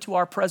bring you into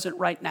our present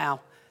right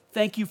now.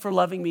 Thank you for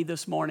loving me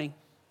this morning.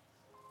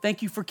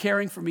 Thank you for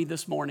caring for me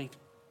this morning.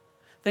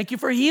 Thank you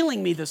for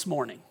healing me this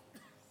morning.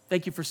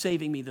 Thank you for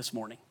saving me this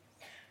morning.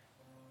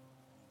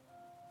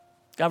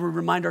 God, we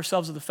remind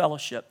ourselves of the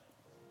fellowship.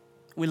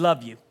 We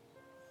love you.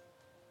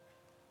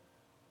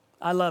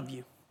 I love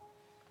you.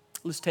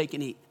 Let's take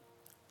and eat.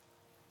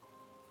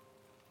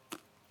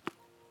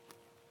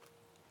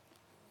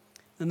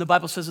 Then the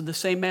Bible says in the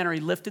same manner, he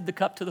lifted the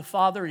cup to the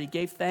Father and he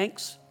gave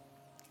thanks.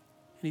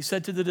 And he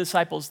said to the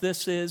disciples,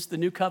 this is the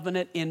new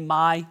covenant in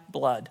my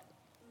blood.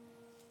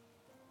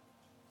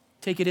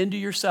 Take it into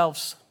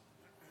yourselves.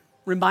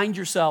 Remind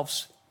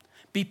yourselves.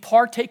 Be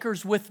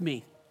partakers with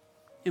me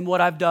in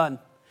what I've done.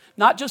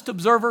 Not just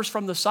observers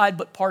from the side,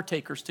 but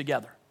partakers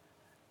together.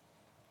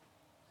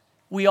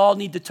 We all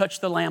need to touch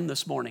the Lamb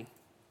this morning.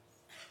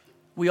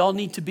 We all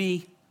need to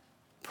be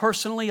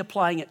personally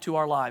applying it to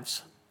our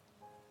lives.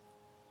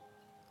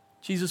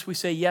 Jesus, we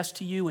say yes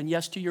to you and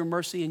yes to your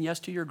mercy and yes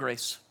to your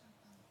grace.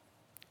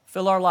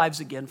 Fill our lives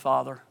again,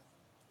 Father.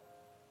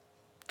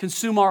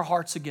 Consume our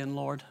hearts again,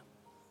 Lord.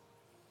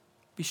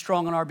 Be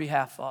strong on our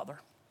behalf, Father.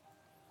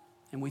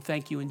 And we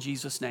thank you in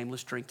Jesus' name.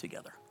 Let's drink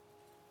together.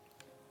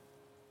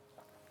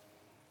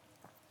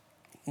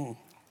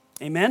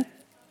 Amen?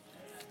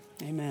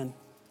 Amen.